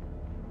man.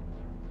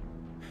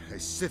 A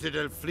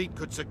Citadel fleet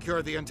could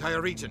secure the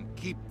entire region,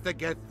 keep the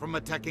Geth from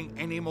attacking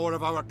any more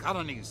of our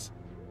colonies.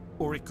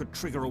 Or it could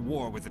trigger a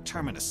war with the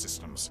Terminus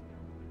systems.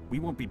 We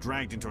won't be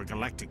dragged into a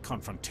galactic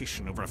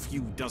confrontation over a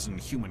few dozen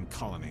human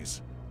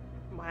colonies.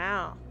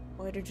 Wow.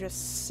 Way to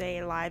just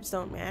say lives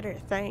don't matter.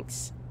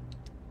 Thanks.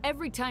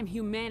 Every time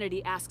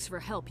humanity asks for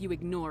help, you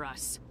ignore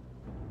us.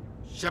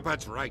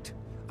 Shepard's right.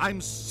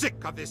 I'm sick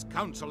of this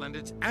council and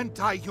its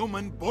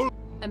anti-human bull—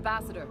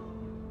 Ambassador,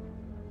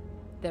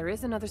 there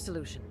is another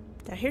solution.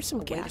 I hear some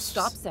A way to gasps.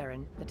 stop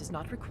Saren that does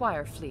not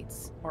require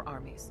fleets or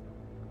armies.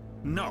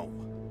 No,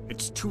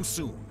 it's too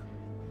soon.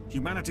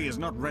 Humanity is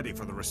not ready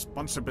for the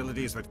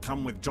responsibilities that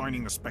come with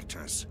joining the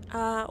Spectres.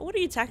 What are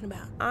you talking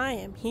about? I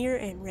am here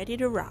and ready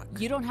to rock.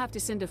 You don't have to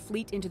send a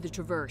fleet into the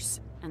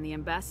Traverse, and the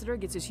Ambassador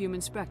gets his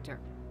human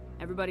Spectre.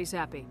 Everybody's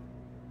happy.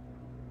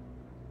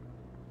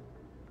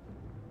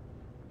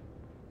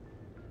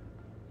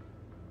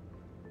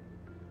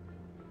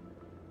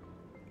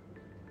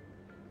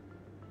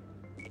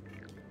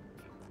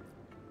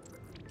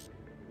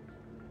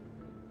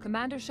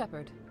 Commander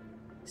Shepard,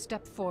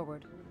 step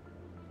forward.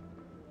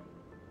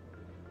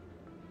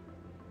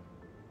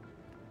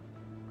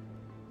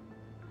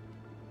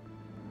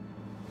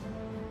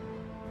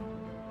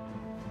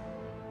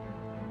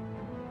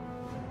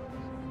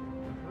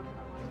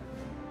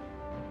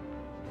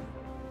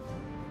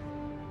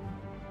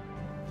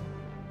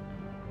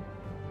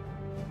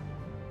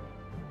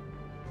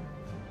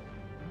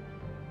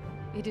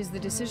 It is the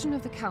decision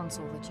of the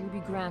Council that you be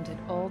granted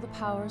all the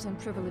powers and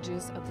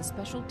privileges of the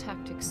Special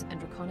Tactics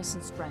and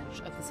Reconnaissance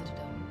branch of the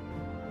Citadel.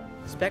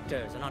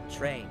 Spectres are not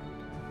trained,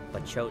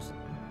 but chosen.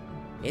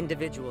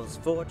 Individuals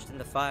forged in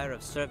the fire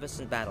of service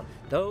and battle.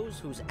 Those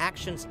whose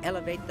actions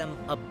elevate them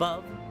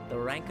above the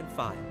rank and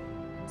file.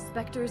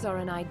 Spectres are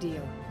an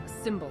ideal,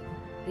 a symbol,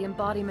 the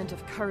embodiment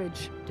of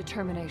courage,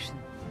 determination,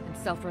 and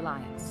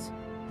self-reliance.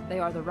 They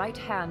are the right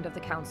hand of the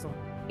Council,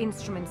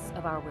 instruments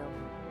of our will.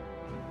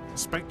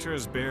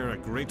 Spectres bear a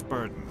great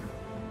burden.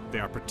 They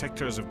are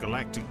protectors of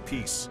galactic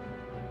peace,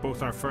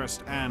 both our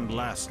first and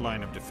last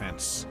line of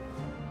defense.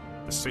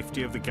 The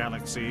safety of the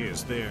galaxy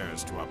is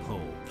theirs to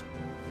uphold.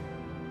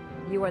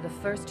 You are the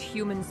first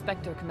human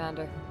Spectre,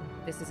 Commander.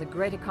 This is a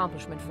great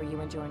accomplishment for you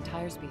and your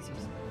entire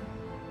species.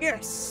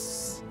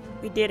 Yes!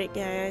 We did it,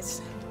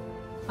 guys.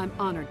 I'm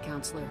honored,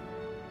 Counselor.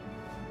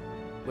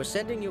 We're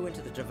sending you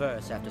into the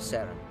Traverse after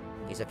Saren.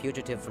 He's a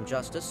fugitive from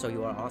justice, so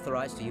you are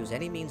authorized to use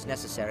any means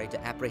necessary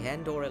to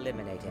apprehend or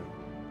eliminate him.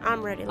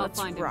 I'm ready. I'll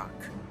Let's find rock.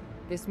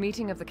 This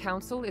meeting of the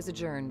Council is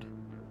adjourned.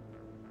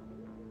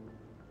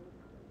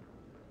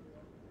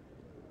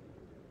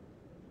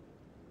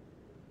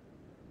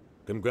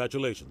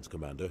 Congratulations,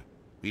 Commander.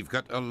 We've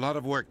got a lot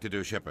of work to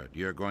do, Shepard.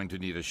 You're going to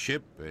need a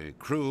ship, a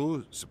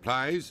crew,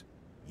 supplies.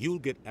 You'll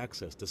get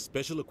access to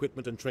special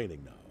equipment and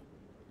training now.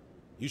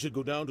 You should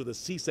go down to the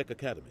CSEC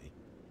Academy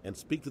and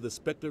speak to the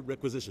Spectre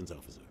Requisitions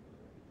Officer.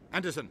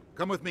 Anderson,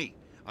 come with me.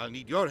 I'll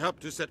need your help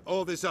to set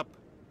all this up.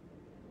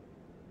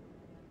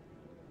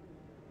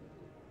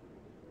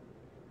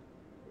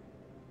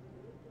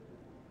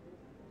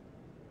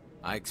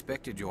 I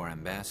expected your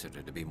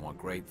ambassador to be more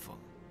grateful.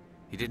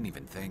 He didn't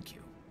even thank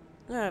you.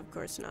 Of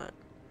course not.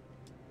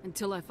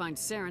 Until I find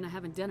Saren, I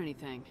haven't done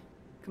anything.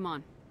 Come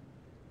on.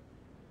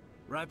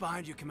 Right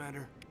behind you,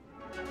 Commander.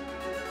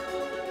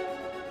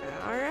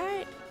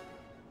 Alright.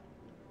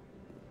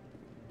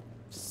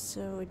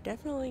 So we're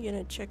definitely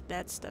gonna check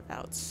that stuff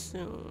out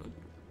soon.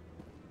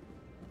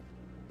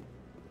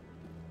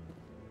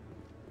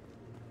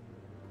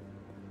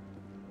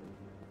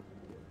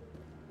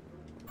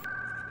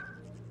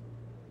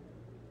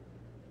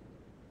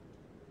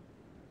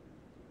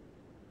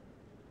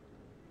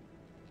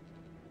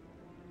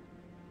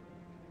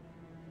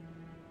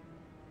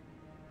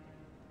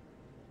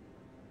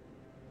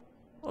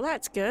 Well,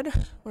 that's good.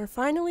 We're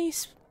finally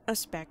a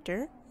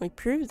Spectre. We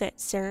proved that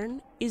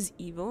Saren is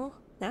evil.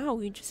 Now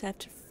we just have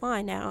to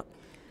find out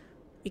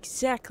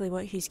exactly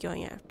what he's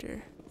going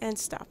after and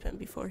stop him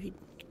before he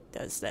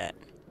does that.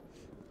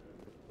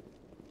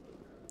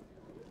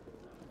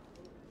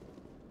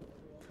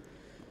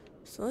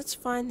 So let's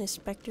find the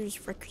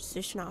Spectre's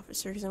requisition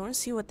officer because I want to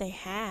see what they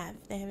have.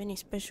 If they have any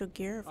special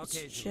gear, if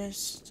Okay, it's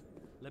just...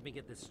 Let me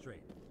get this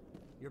straight.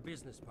 Your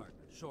business partner,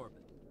 Shepard,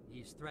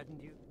 he's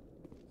threatened you?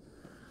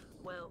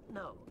 Well,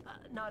 no,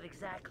 not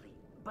exactly.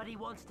 But he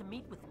wants to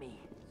meet with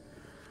me.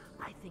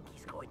 I think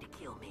he's going to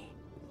kill me.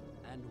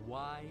 And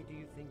why do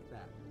you think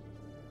that?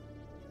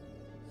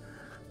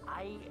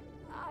 I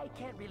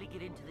can't really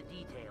get into the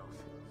details.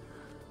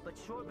 But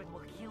Shepard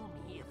will kill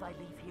me if I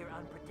leave here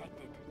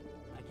unprotected.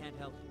 I can't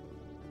help you.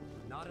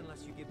 Not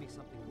unless you give me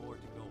something more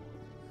to go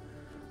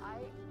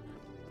on.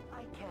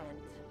 I can't.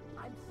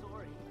 I'm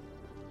sorry.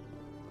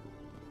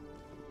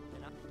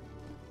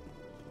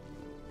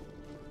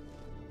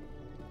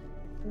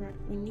 Alright,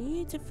 we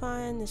need to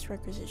find this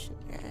requisition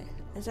guy.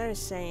 As I was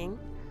saying,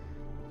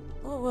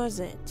 what was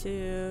it?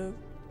 To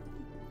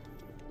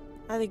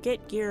either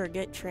get gear or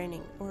get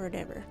training or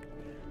whatever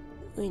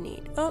we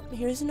need. Oh,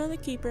 here's another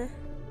keeper.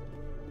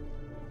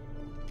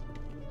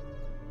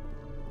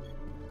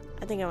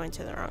 I think I went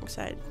to the wrong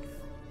side.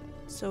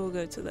 So we'll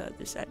go to the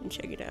other side and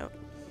check it out.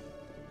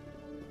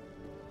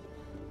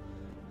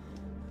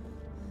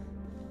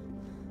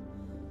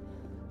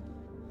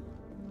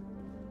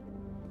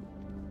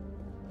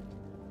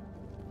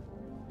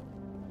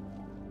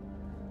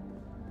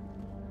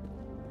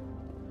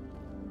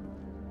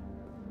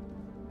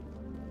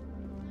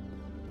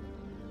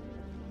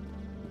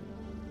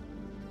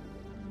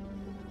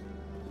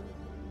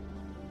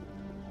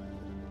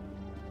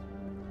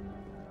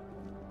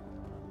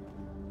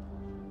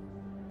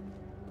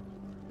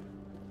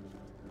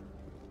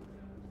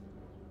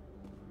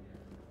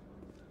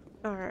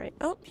 Alright,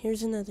 oh,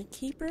 here's another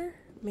keeper.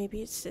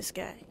 Maybe it's this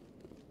guy.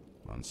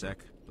 One sec,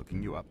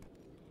 looking you up.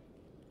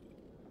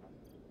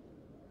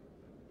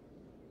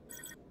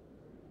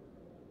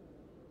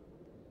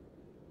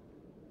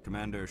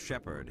 Commander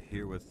Shepard,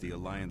 here with the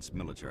Alliance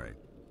military.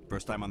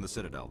 First time on the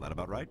Citadel, that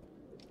about right?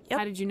 Yep.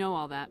 How did you know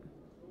all that?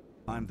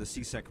 I'm the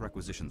CSEC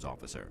Requisitions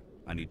Officer.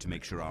 I need to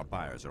make sure our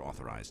buyers are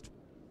authorized.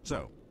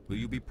 So, Will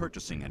you be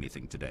purchasing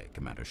anything today,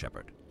 Commander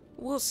Shepard?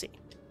 We'll see.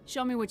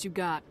 Show me what you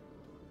got.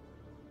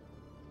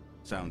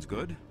 Sounds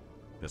good.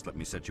 Just let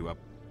me set you up.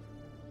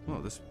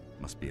 Oh, this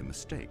must be a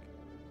mistake.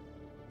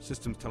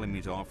 System's telling me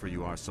to offer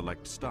you our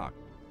select stock.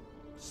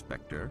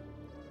 Spectre?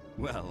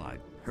 Well, I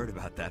heard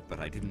about that,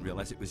 but I didn't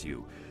realize it was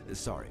you.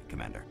 Sorry,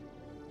 Commander.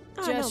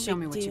 Just show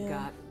me what you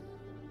got.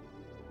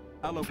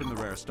 I'll open the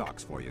rare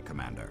stocks for you,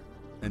 Commander.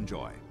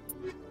 Enjoy.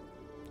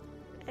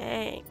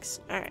 Thanks.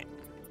 Alright.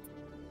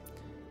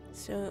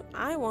 So,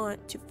 I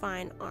want to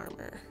find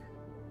armor.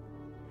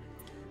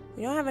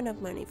 We don't have enough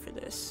money for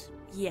this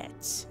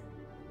yet.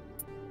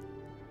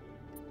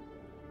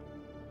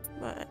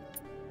 But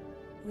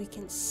we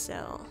can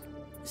sell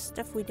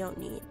stuff we don't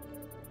need.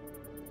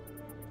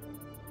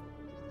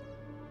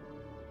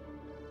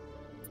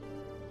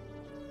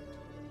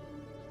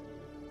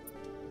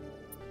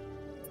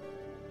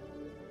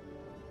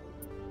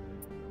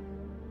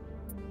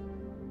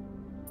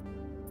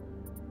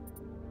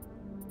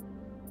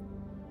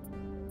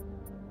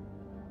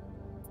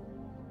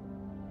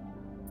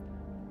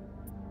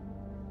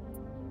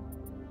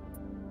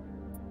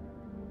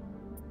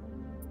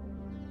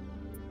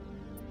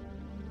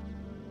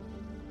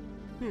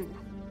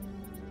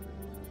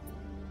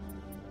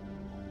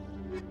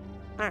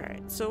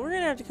 Alright, so we're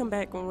gonna have to come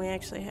back when we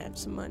actually have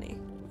some money.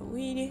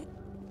 We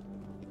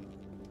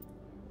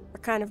are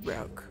kind of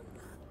broke.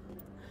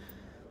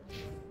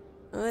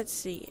 Let's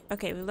see.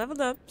 Okay, we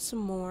leveled up some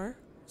more,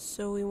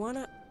 so we want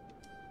to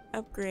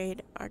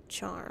upgrade our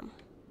charm.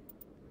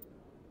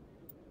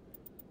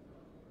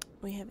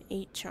 We have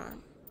 8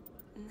 charm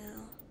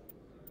now.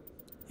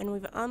 And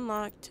we've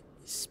unlocked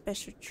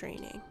special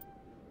training,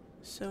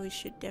 so we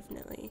should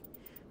definitely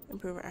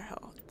improve our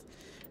health.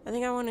 I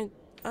think I want to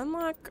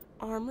unlock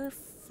armor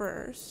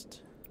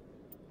first,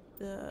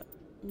 the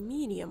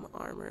medium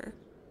armor,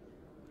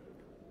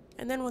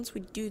 and then once we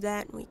do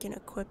that we can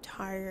equip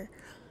higher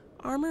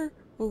armor,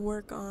 we'll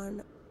work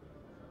on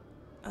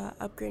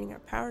upgrading our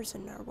powers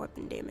and our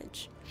weapon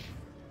damage.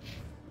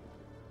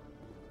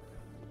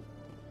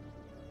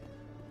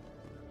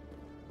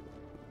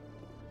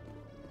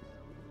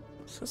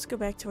 So let's go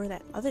back to where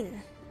that other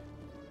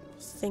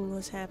thing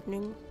was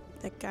happening.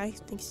 That guy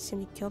thinks he's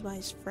gonna be killed by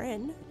his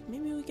friend.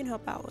 Maybe we can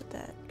help out with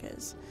that,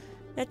 because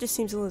that just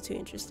seems a little too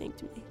interesting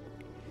to me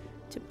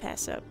to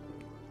pass up.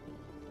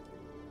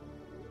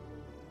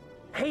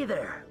 Hey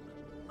there!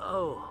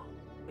 Oh,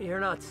 you're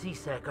not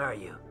CSEC, are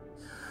you?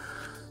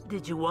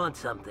 Did you want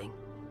something?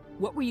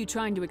 What were you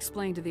trying to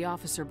explain to the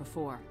officer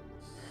before?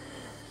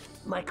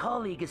 My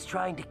colleague is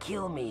trying to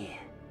kill me,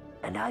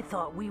 and I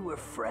thought we were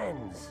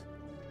friends.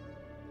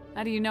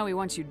 How do you know he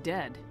wants you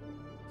dead?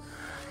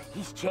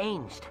 He's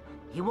changed.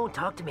 He won't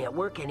talk to me at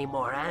work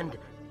anymore, and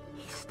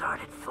he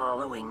started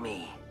following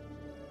me.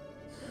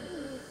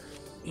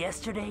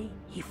 Yesterday,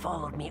 he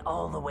followed me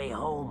all the way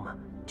home,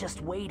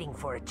 just waiting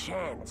for a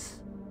chance.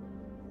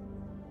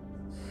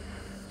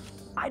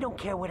 I don't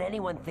care what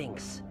anyone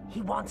thinks.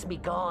 He wants me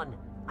gone.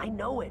 I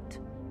know it.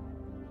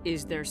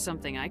 Is there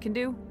something I can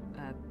do?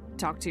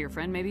 Talk to your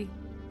friend, maybe?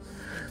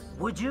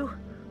 Would you?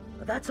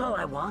 That's all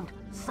I want.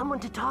 Someone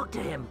to talk to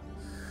him.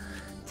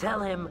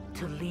 Tell him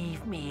to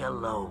leave me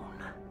alone.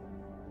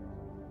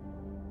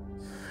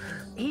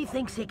 He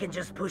thinks he can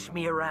just push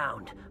me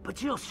around,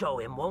 but you'll show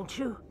him, won't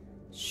you?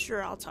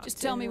 Sure, I'll talk to him.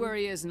 Just tell me where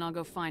he is and I'll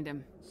go find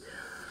him.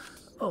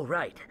 Oh,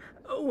 right.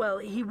 Well,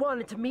 he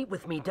wanted to meet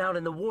with me down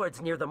in the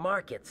wards near the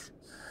markets.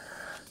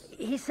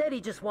 He said he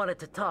just wanted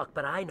to talk,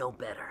 but I know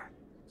better.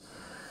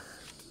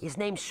 His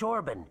name's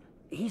Shorban.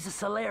 He's a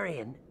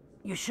Solarian.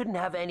 You shouldn't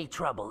have any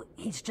trouble.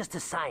 He's just a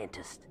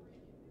scientist.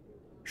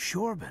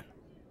 Shorban?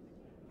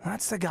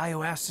 That's the guy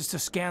who asked us to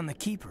scan the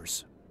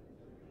Keepers.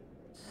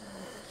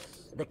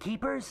 The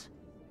Keepers?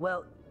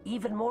 Well,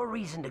 even more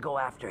reason to go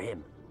after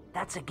him.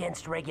 That's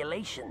against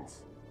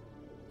regulations.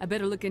 I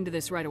better look into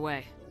this right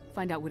away.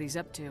 Find out what he's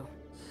up to.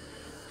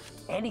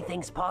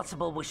 Anything's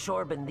possible with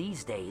Shorban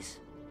these days.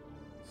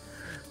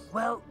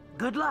 Well,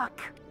 good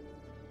luck.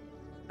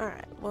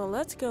 Alright, well,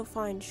 let's go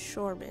find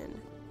Shorban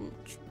and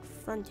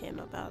confront him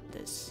about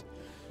this.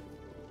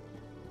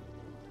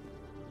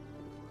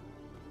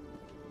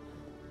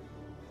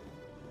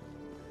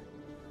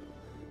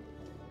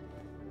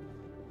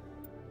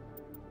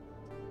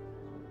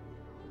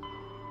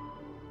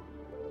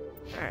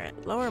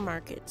 Alright, lower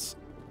markets.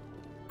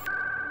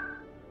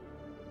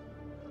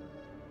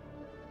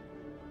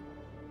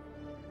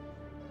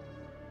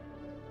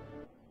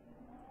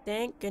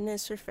 Thank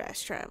goodness for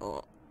fast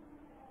travel.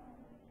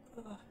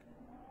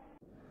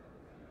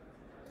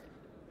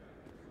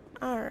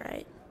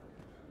 Alright.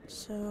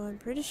 So I'm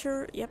pretty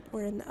sure, yep,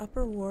 we're in the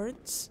upper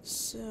wards.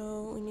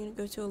 So we need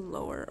to go to a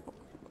lower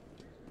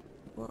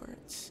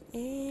wards.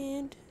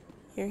 And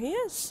here he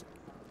is.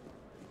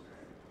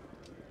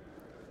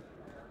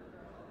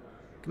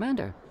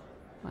 Commander,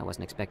 I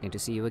wasn't expecting to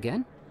see you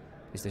again.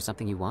 Is there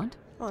something you want?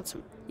 Want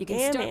some You can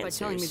damn start answers.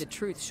 by telling me the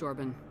truth,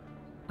 Shorban.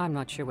 I'm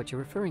not sure what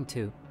you're referring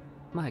to.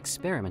 My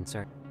experiments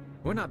are...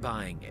 We're not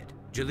buying it.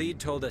 Jalid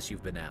told us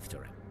you've been after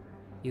him.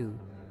 You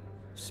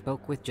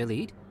spoke with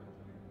Jalid?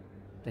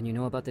 Then you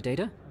know about the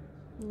data?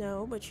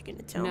 No, but you're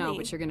gonna tell me. No,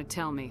 but you're gonna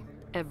tell me.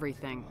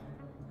 Everything.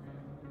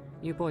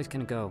 You boys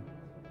can go.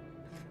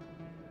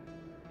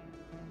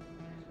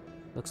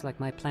 Looks like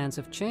my plans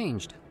have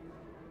changed.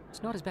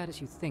 It's not as bad as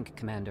you think,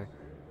 Commander.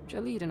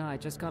 Jalid and I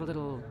just got a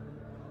little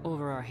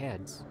over our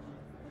heads.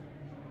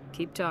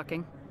 Keep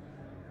talking.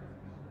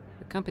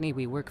 The company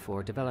we work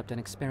for developed an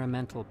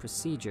experimental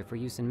procedure for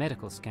use in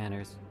medical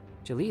scanners.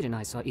 Jalid and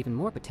I saw even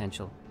more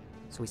potential,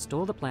 so we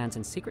stole the plans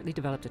and secretly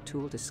developed a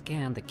tool to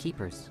scan the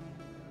Keepers.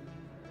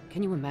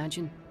 Can you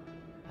imagine?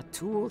 A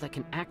tool that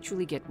can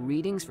actually get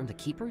readings from the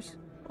Keepers?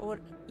 What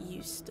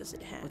use does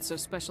it have? What's so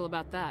special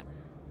about that?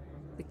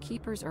 The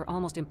Keepers are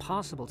almost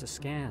impossible to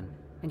scan,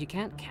 and you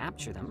can't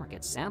capture them or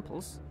get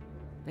samples.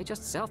 They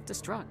just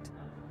self-destruct.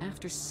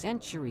 After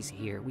centuries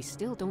here, we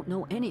still don't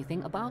know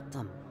anything about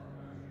them.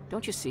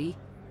 Don't you see?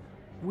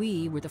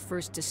 We were the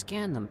first to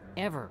scan them,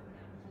 ever.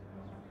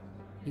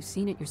 You've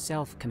seen it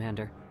yourself,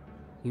 Commander.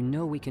 You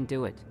know we can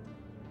do it.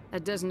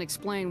 That doesn't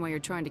explain why you're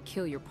trying to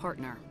kill your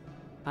partner.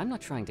 I'm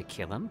not trying to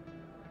kill him.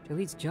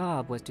 Jalid's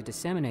job was to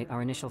disseminate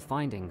our initial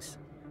findings.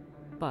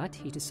 But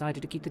he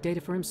decided to keep the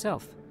data for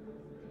himself.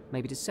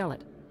 Maybe to sell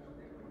it.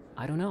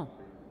 I don't know.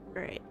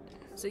 Right.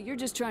 So you're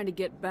just trying to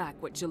get back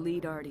what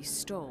Jalid already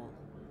stole.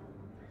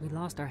 We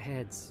lost our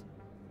heads.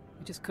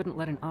 We just couldn't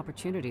let an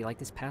opportunity like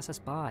this pass us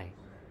by.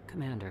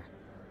 Commander,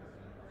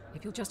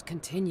 if you'll just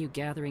continue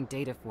gathering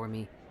data for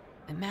me,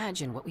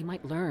 imagine what we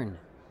might learn.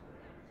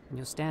 And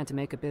you'll stand to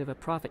make a bit of a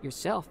profit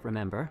yourself,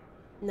 remember?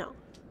 No.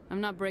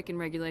 I'm not breaking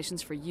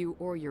regulations for you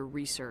or your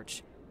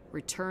research.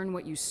 Return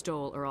what you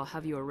stole or I'll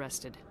have you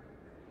arrested.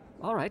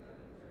 All right.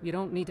 You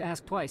don't need to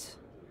ask twice.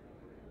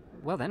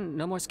 Well then,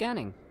 no more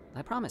scanning.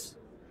 I promise.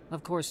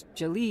 Of course,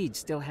 Jalid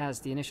still has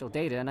the initial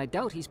data, and I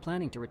doubt he's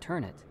planning to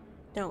return it.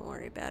 Don't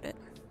worry about it.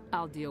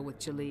 I'll deal with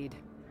Jalid.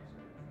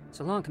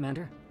 So long,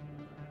 Commander.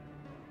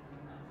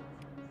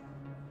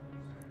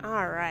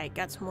 Alright,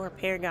 got some more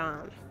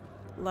Paragon.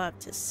 Love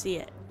to see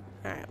it.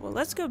 Alright, well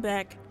let's go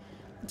back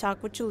and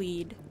talk with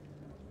Jalid.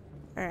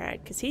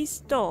 Alright, because he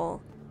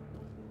stole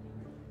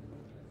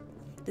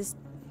this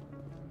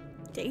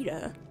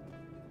data,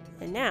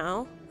 and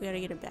now we gotta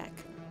get it back.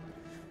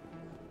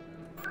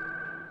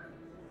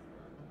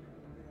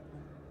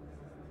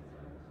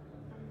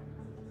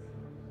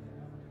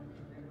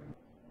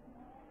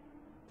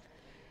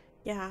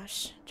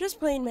 Gosh, just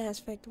playing Mass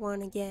Effect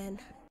 1 again.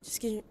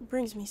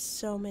 Brings me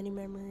so many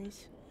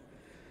memories.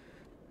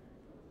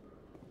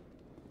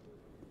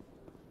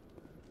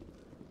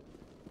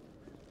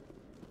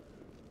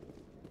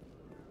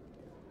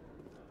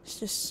 There's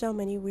just so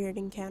many weird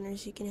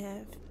encounters you can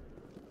have.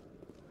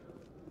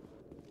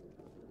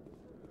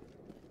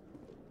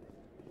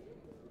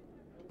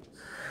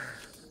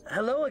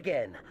 Hello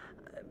again.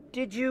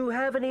 Did you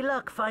have any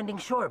luck finding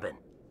Shorban?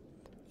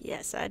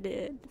 Yes, I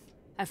did.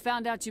 I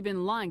found out you've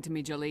been lying to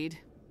me, Jalid.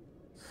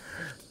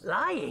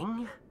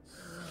 Lying?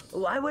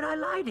 Why would I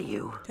lie to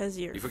you? Because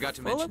you're You forgot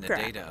to full mention of the crap.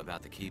 data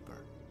about the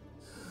Keeper.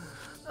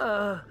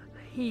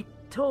 He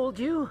told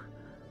you?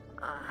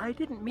 I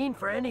didn't mean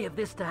for any of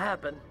this to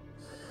happen.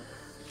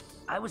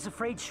 I was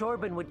afraid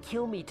Shorban would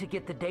kill me to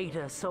get the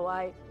data, so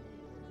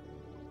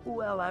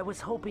well, I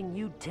was hoping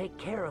you'd take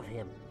care of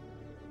him.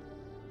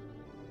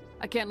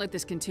 I can't let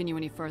this continue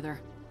any further.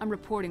 I'm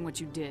reporting what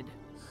you did.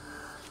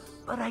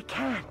 But I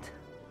can't.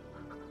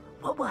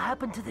 What will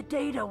happen to the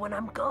data when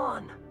I'm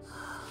gone?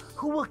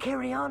 Who will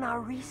carry on our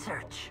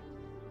research?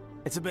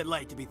 It's a bit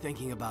late to be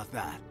thinking about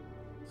that.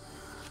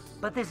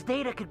 But this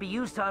data could be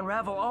used to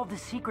unravel all the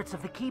secrets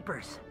of the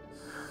Keepers.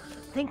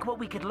 Think what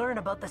we could learn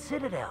about the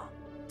Citadel.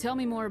 Tell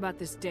me more about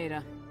this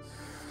data.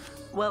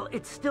 Well,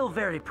 it's still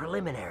very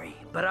preliminary,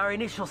 but our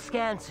initial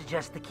scans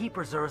suggest the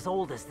Keepers are as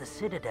old as the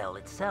Citadel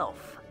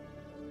itself.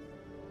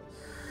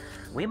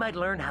 We might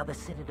learn how the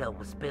Citadel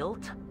was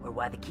built, or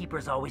why the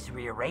Keepers always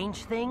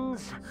rearrange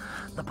things.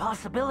 The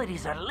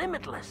possibilities are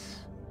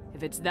limitless.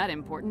 If it's that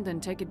important,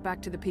 then take it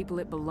back to the people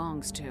it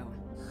belongs to.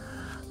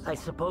 I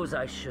suppose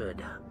I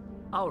should.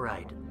 All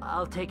right,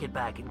 I'll take it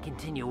back and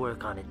continue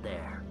work on it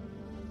there.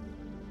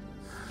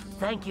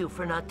 Thank you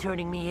for not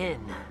turning me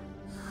in.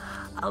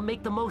 I'll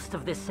make the most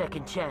of this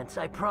second chance,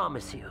 I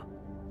promise you.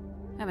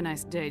 Have a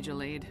nice day,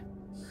 Jalid.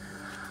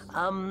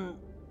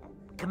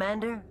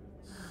 Commander?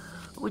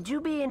 Would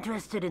you be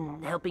interested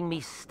in helping me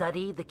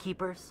study the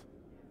Keepers?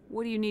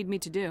 What do you need me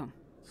to do?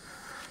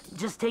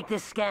 Just take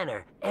this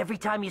scanner. Every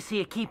time you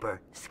see a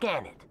Keeper,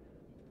 scan it.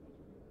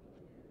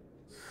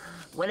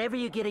 Whenever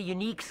you get a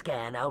unique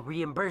scan, I'll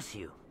reimburse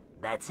you.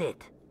 That's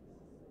it.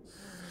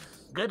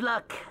 Good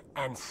luck,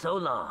 and so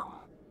long.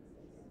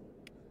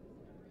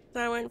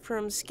 So I went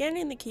from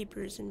scanning the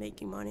Keepers and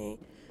making money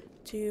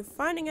to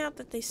finding out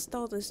that they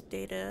stole this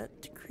data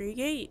to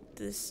create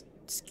this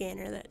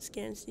scanner that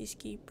scans these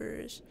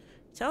Keepers,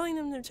 telling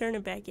them to turn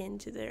it back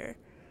into their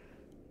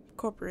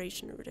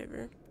corporation or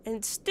whatever,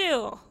 and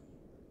still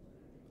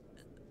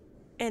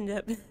end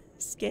up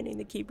scanning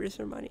the Keepers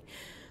for money.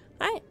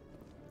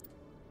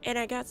 And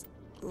I got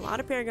a lot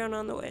of Paragon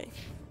on the way.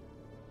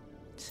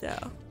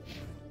 So,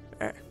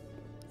 a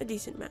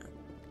decent amount.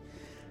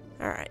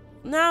 Alright,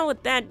 now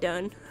with that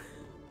done,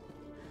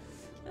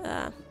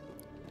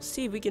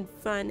 see if we can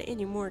find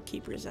any more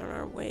keepers on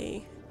our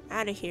way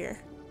out of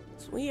here.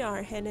 So we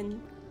are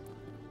heading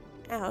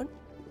out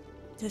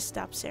to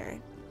stop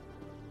Saren.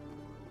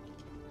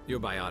 Your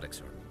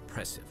biotics are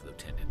impressive,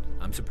 Lieutenant.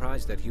 I'm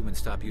surprised that humans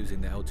stop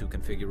using the L2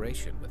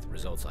 configuration with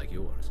results like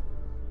yours.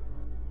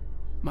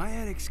 My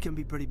edicts can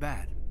be pretty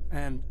bad,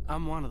 and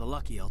I'm one of the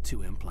lucky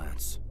L2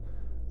 implants.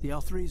 The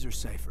L3s are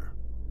safer.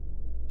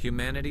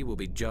 Humanity will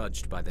be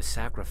judged by the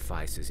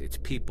sacrifices its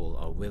people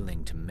are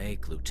willing to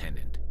make,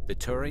 Lieutenant. The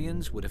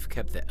Turians would have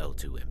kept the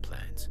L2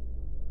 implants.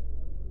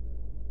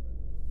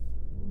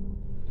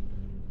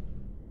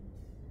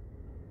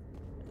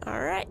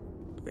 Alright,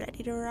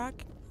 ready to rock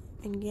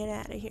and get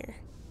out of here.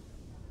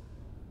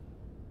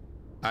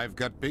 I've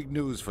got big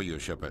news for you,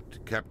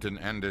 Shepard. Captain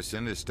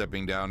Anderson is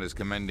stepping down as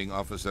commanding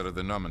officer of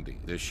the Normandy.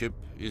 The ship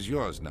is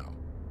yours now.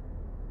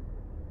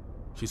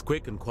 She's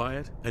quick and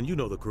quiet, and you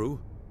know the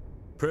crew.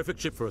 Perfect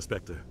ship for a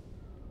Spectre.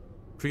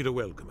 Treat her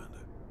well, Commander.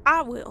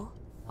 I will.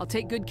 I'll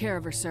take good care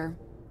of her, sir.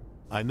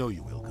 I know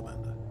you will,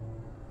 Commander.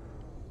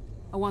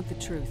 I want the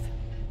truth.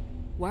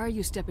 Why are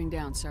you stepping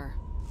down, sir?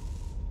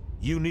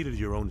 You needed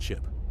your own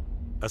ship.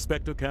 A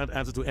Spectre can't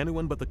answer to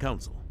anyone but the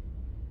Council.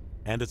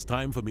 And it's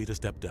time for me to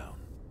step down.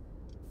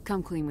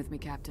 Come clean with me,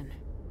 Captain.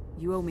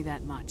 You owe me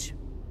that much.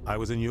 I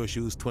was in your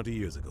shoes 20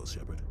 years ago,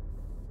 Shepard.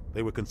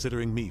 They were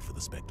considering me for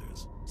the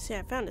Spectres. See,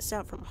 I found this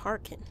out from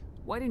Harkin.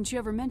 Why didn't you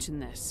ever mention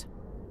this?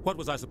 What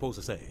was I supposed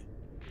to say?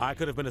 I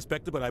could have been a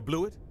Spectre, but I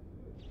blew it?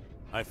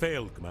 I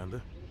failed,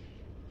 Commander.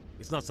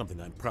 It's not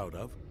something I'm proud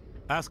of.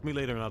 Ask me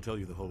later and I'll tell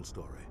you the whole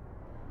story.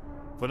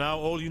 For now,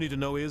 all you need to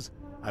know is,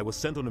 I was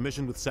sent on a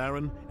mission with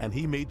Saren, and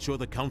he made sure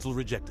the Council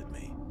rejected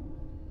me.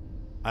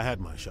 I had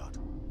my shot.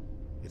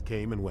 It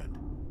came and went.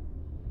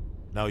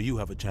 Now you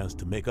have a chance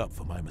to make up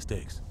for my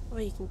mistakes.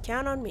 Well, you can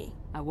count on me.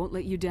 I won't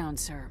let you down,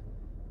 sir.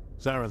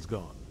 Saren's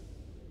gone.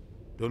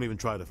 Don't even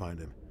try to find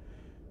him.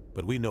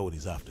 But we know what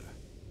he's after.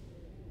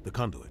 The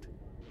conduit.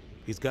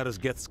 He's got his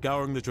Geth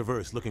scouring the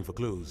Traverse looking for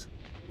clues.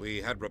 We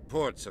had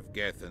reports of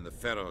Geth in the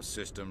Pharos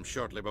system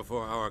shortly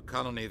before our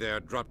colony there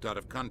dropped out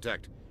of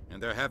contact,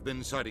 and there have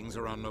been sightings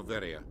around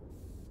Noveria.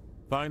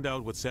 Find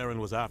out what Saren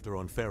was after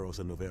on Pharos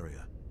and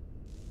Noveria.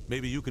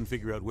 Maybe you can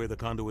figure out where the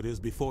conduit is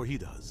before he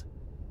does.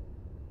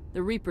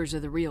 The Reapers are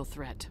the real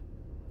threat.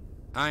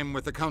 I'm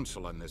with the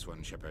Council on this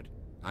one, Shepard.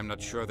 I'm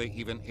not sure they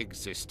even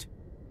exist.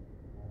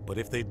 But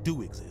if they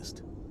do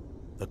exist,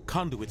 the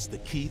conduit's the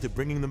key to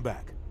bringing them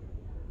back.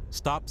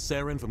 Stop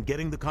Saren from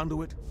getting the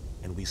conduit,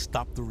 and we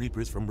stop the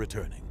Reapers from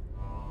returning.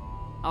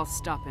 I'll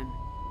stop him.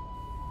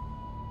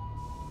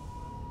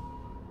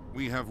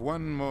 We have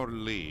one more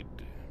lead.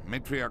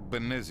 Matriarch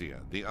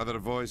Benezia, the other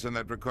voice on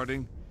that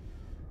recording.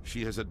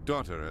 She has a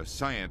daughter, a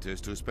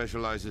scientist who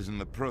specializes in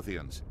the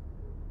Protheans.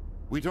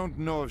 We don't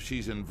know if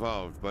she's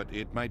involved, but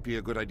it might be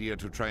a good idea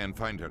to try and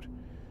find her.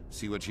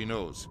 See what she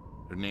knows.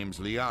 Her name's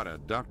Liara,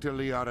 Dr.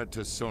 Liara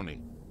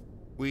Tassoni.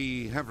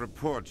 We have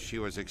reports she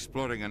was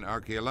exploring an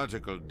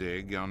archaeological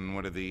dig on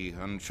one of the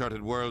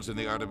uncharted worlds in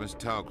the Artemis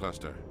Tau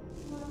cluster.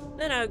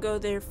 Then I'll go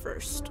there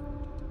first.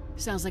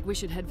 Sounds like we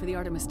should head for the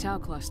Artemis Tau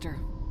cluster.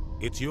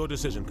 It's your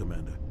decision,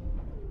 Commander.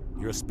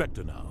 You're a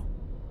Spectre now.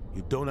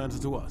 You don't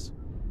answer to us.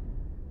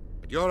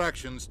 But your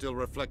actions still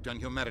reflect on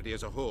humanity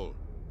as a whole.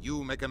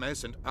 You make a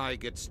mess and I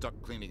get stuck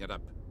cleaning it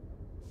up.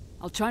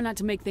 I'll try not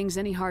to make things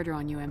any harder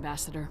on you,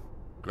 Ambassador.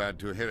 Glad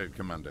to hear it,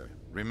 Commander.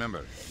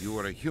 Remember, you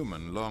were a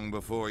human long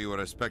before you were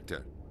a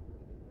Spectre.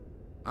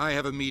 I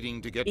have a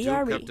meeting to get to.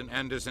 Captain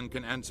Anderson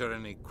can answer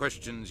any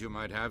questions you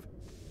might have.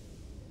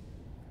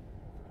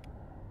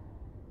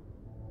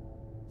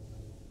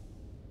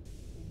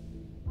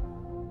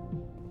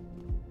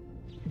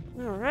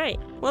 Alright,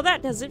 well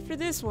that does it for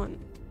this one.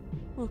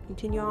 We'll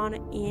continue on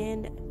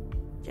in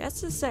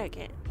just a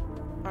second.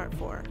 Part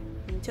 4.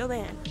 Until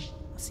then,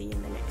 I'll see you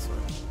in the next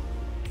one.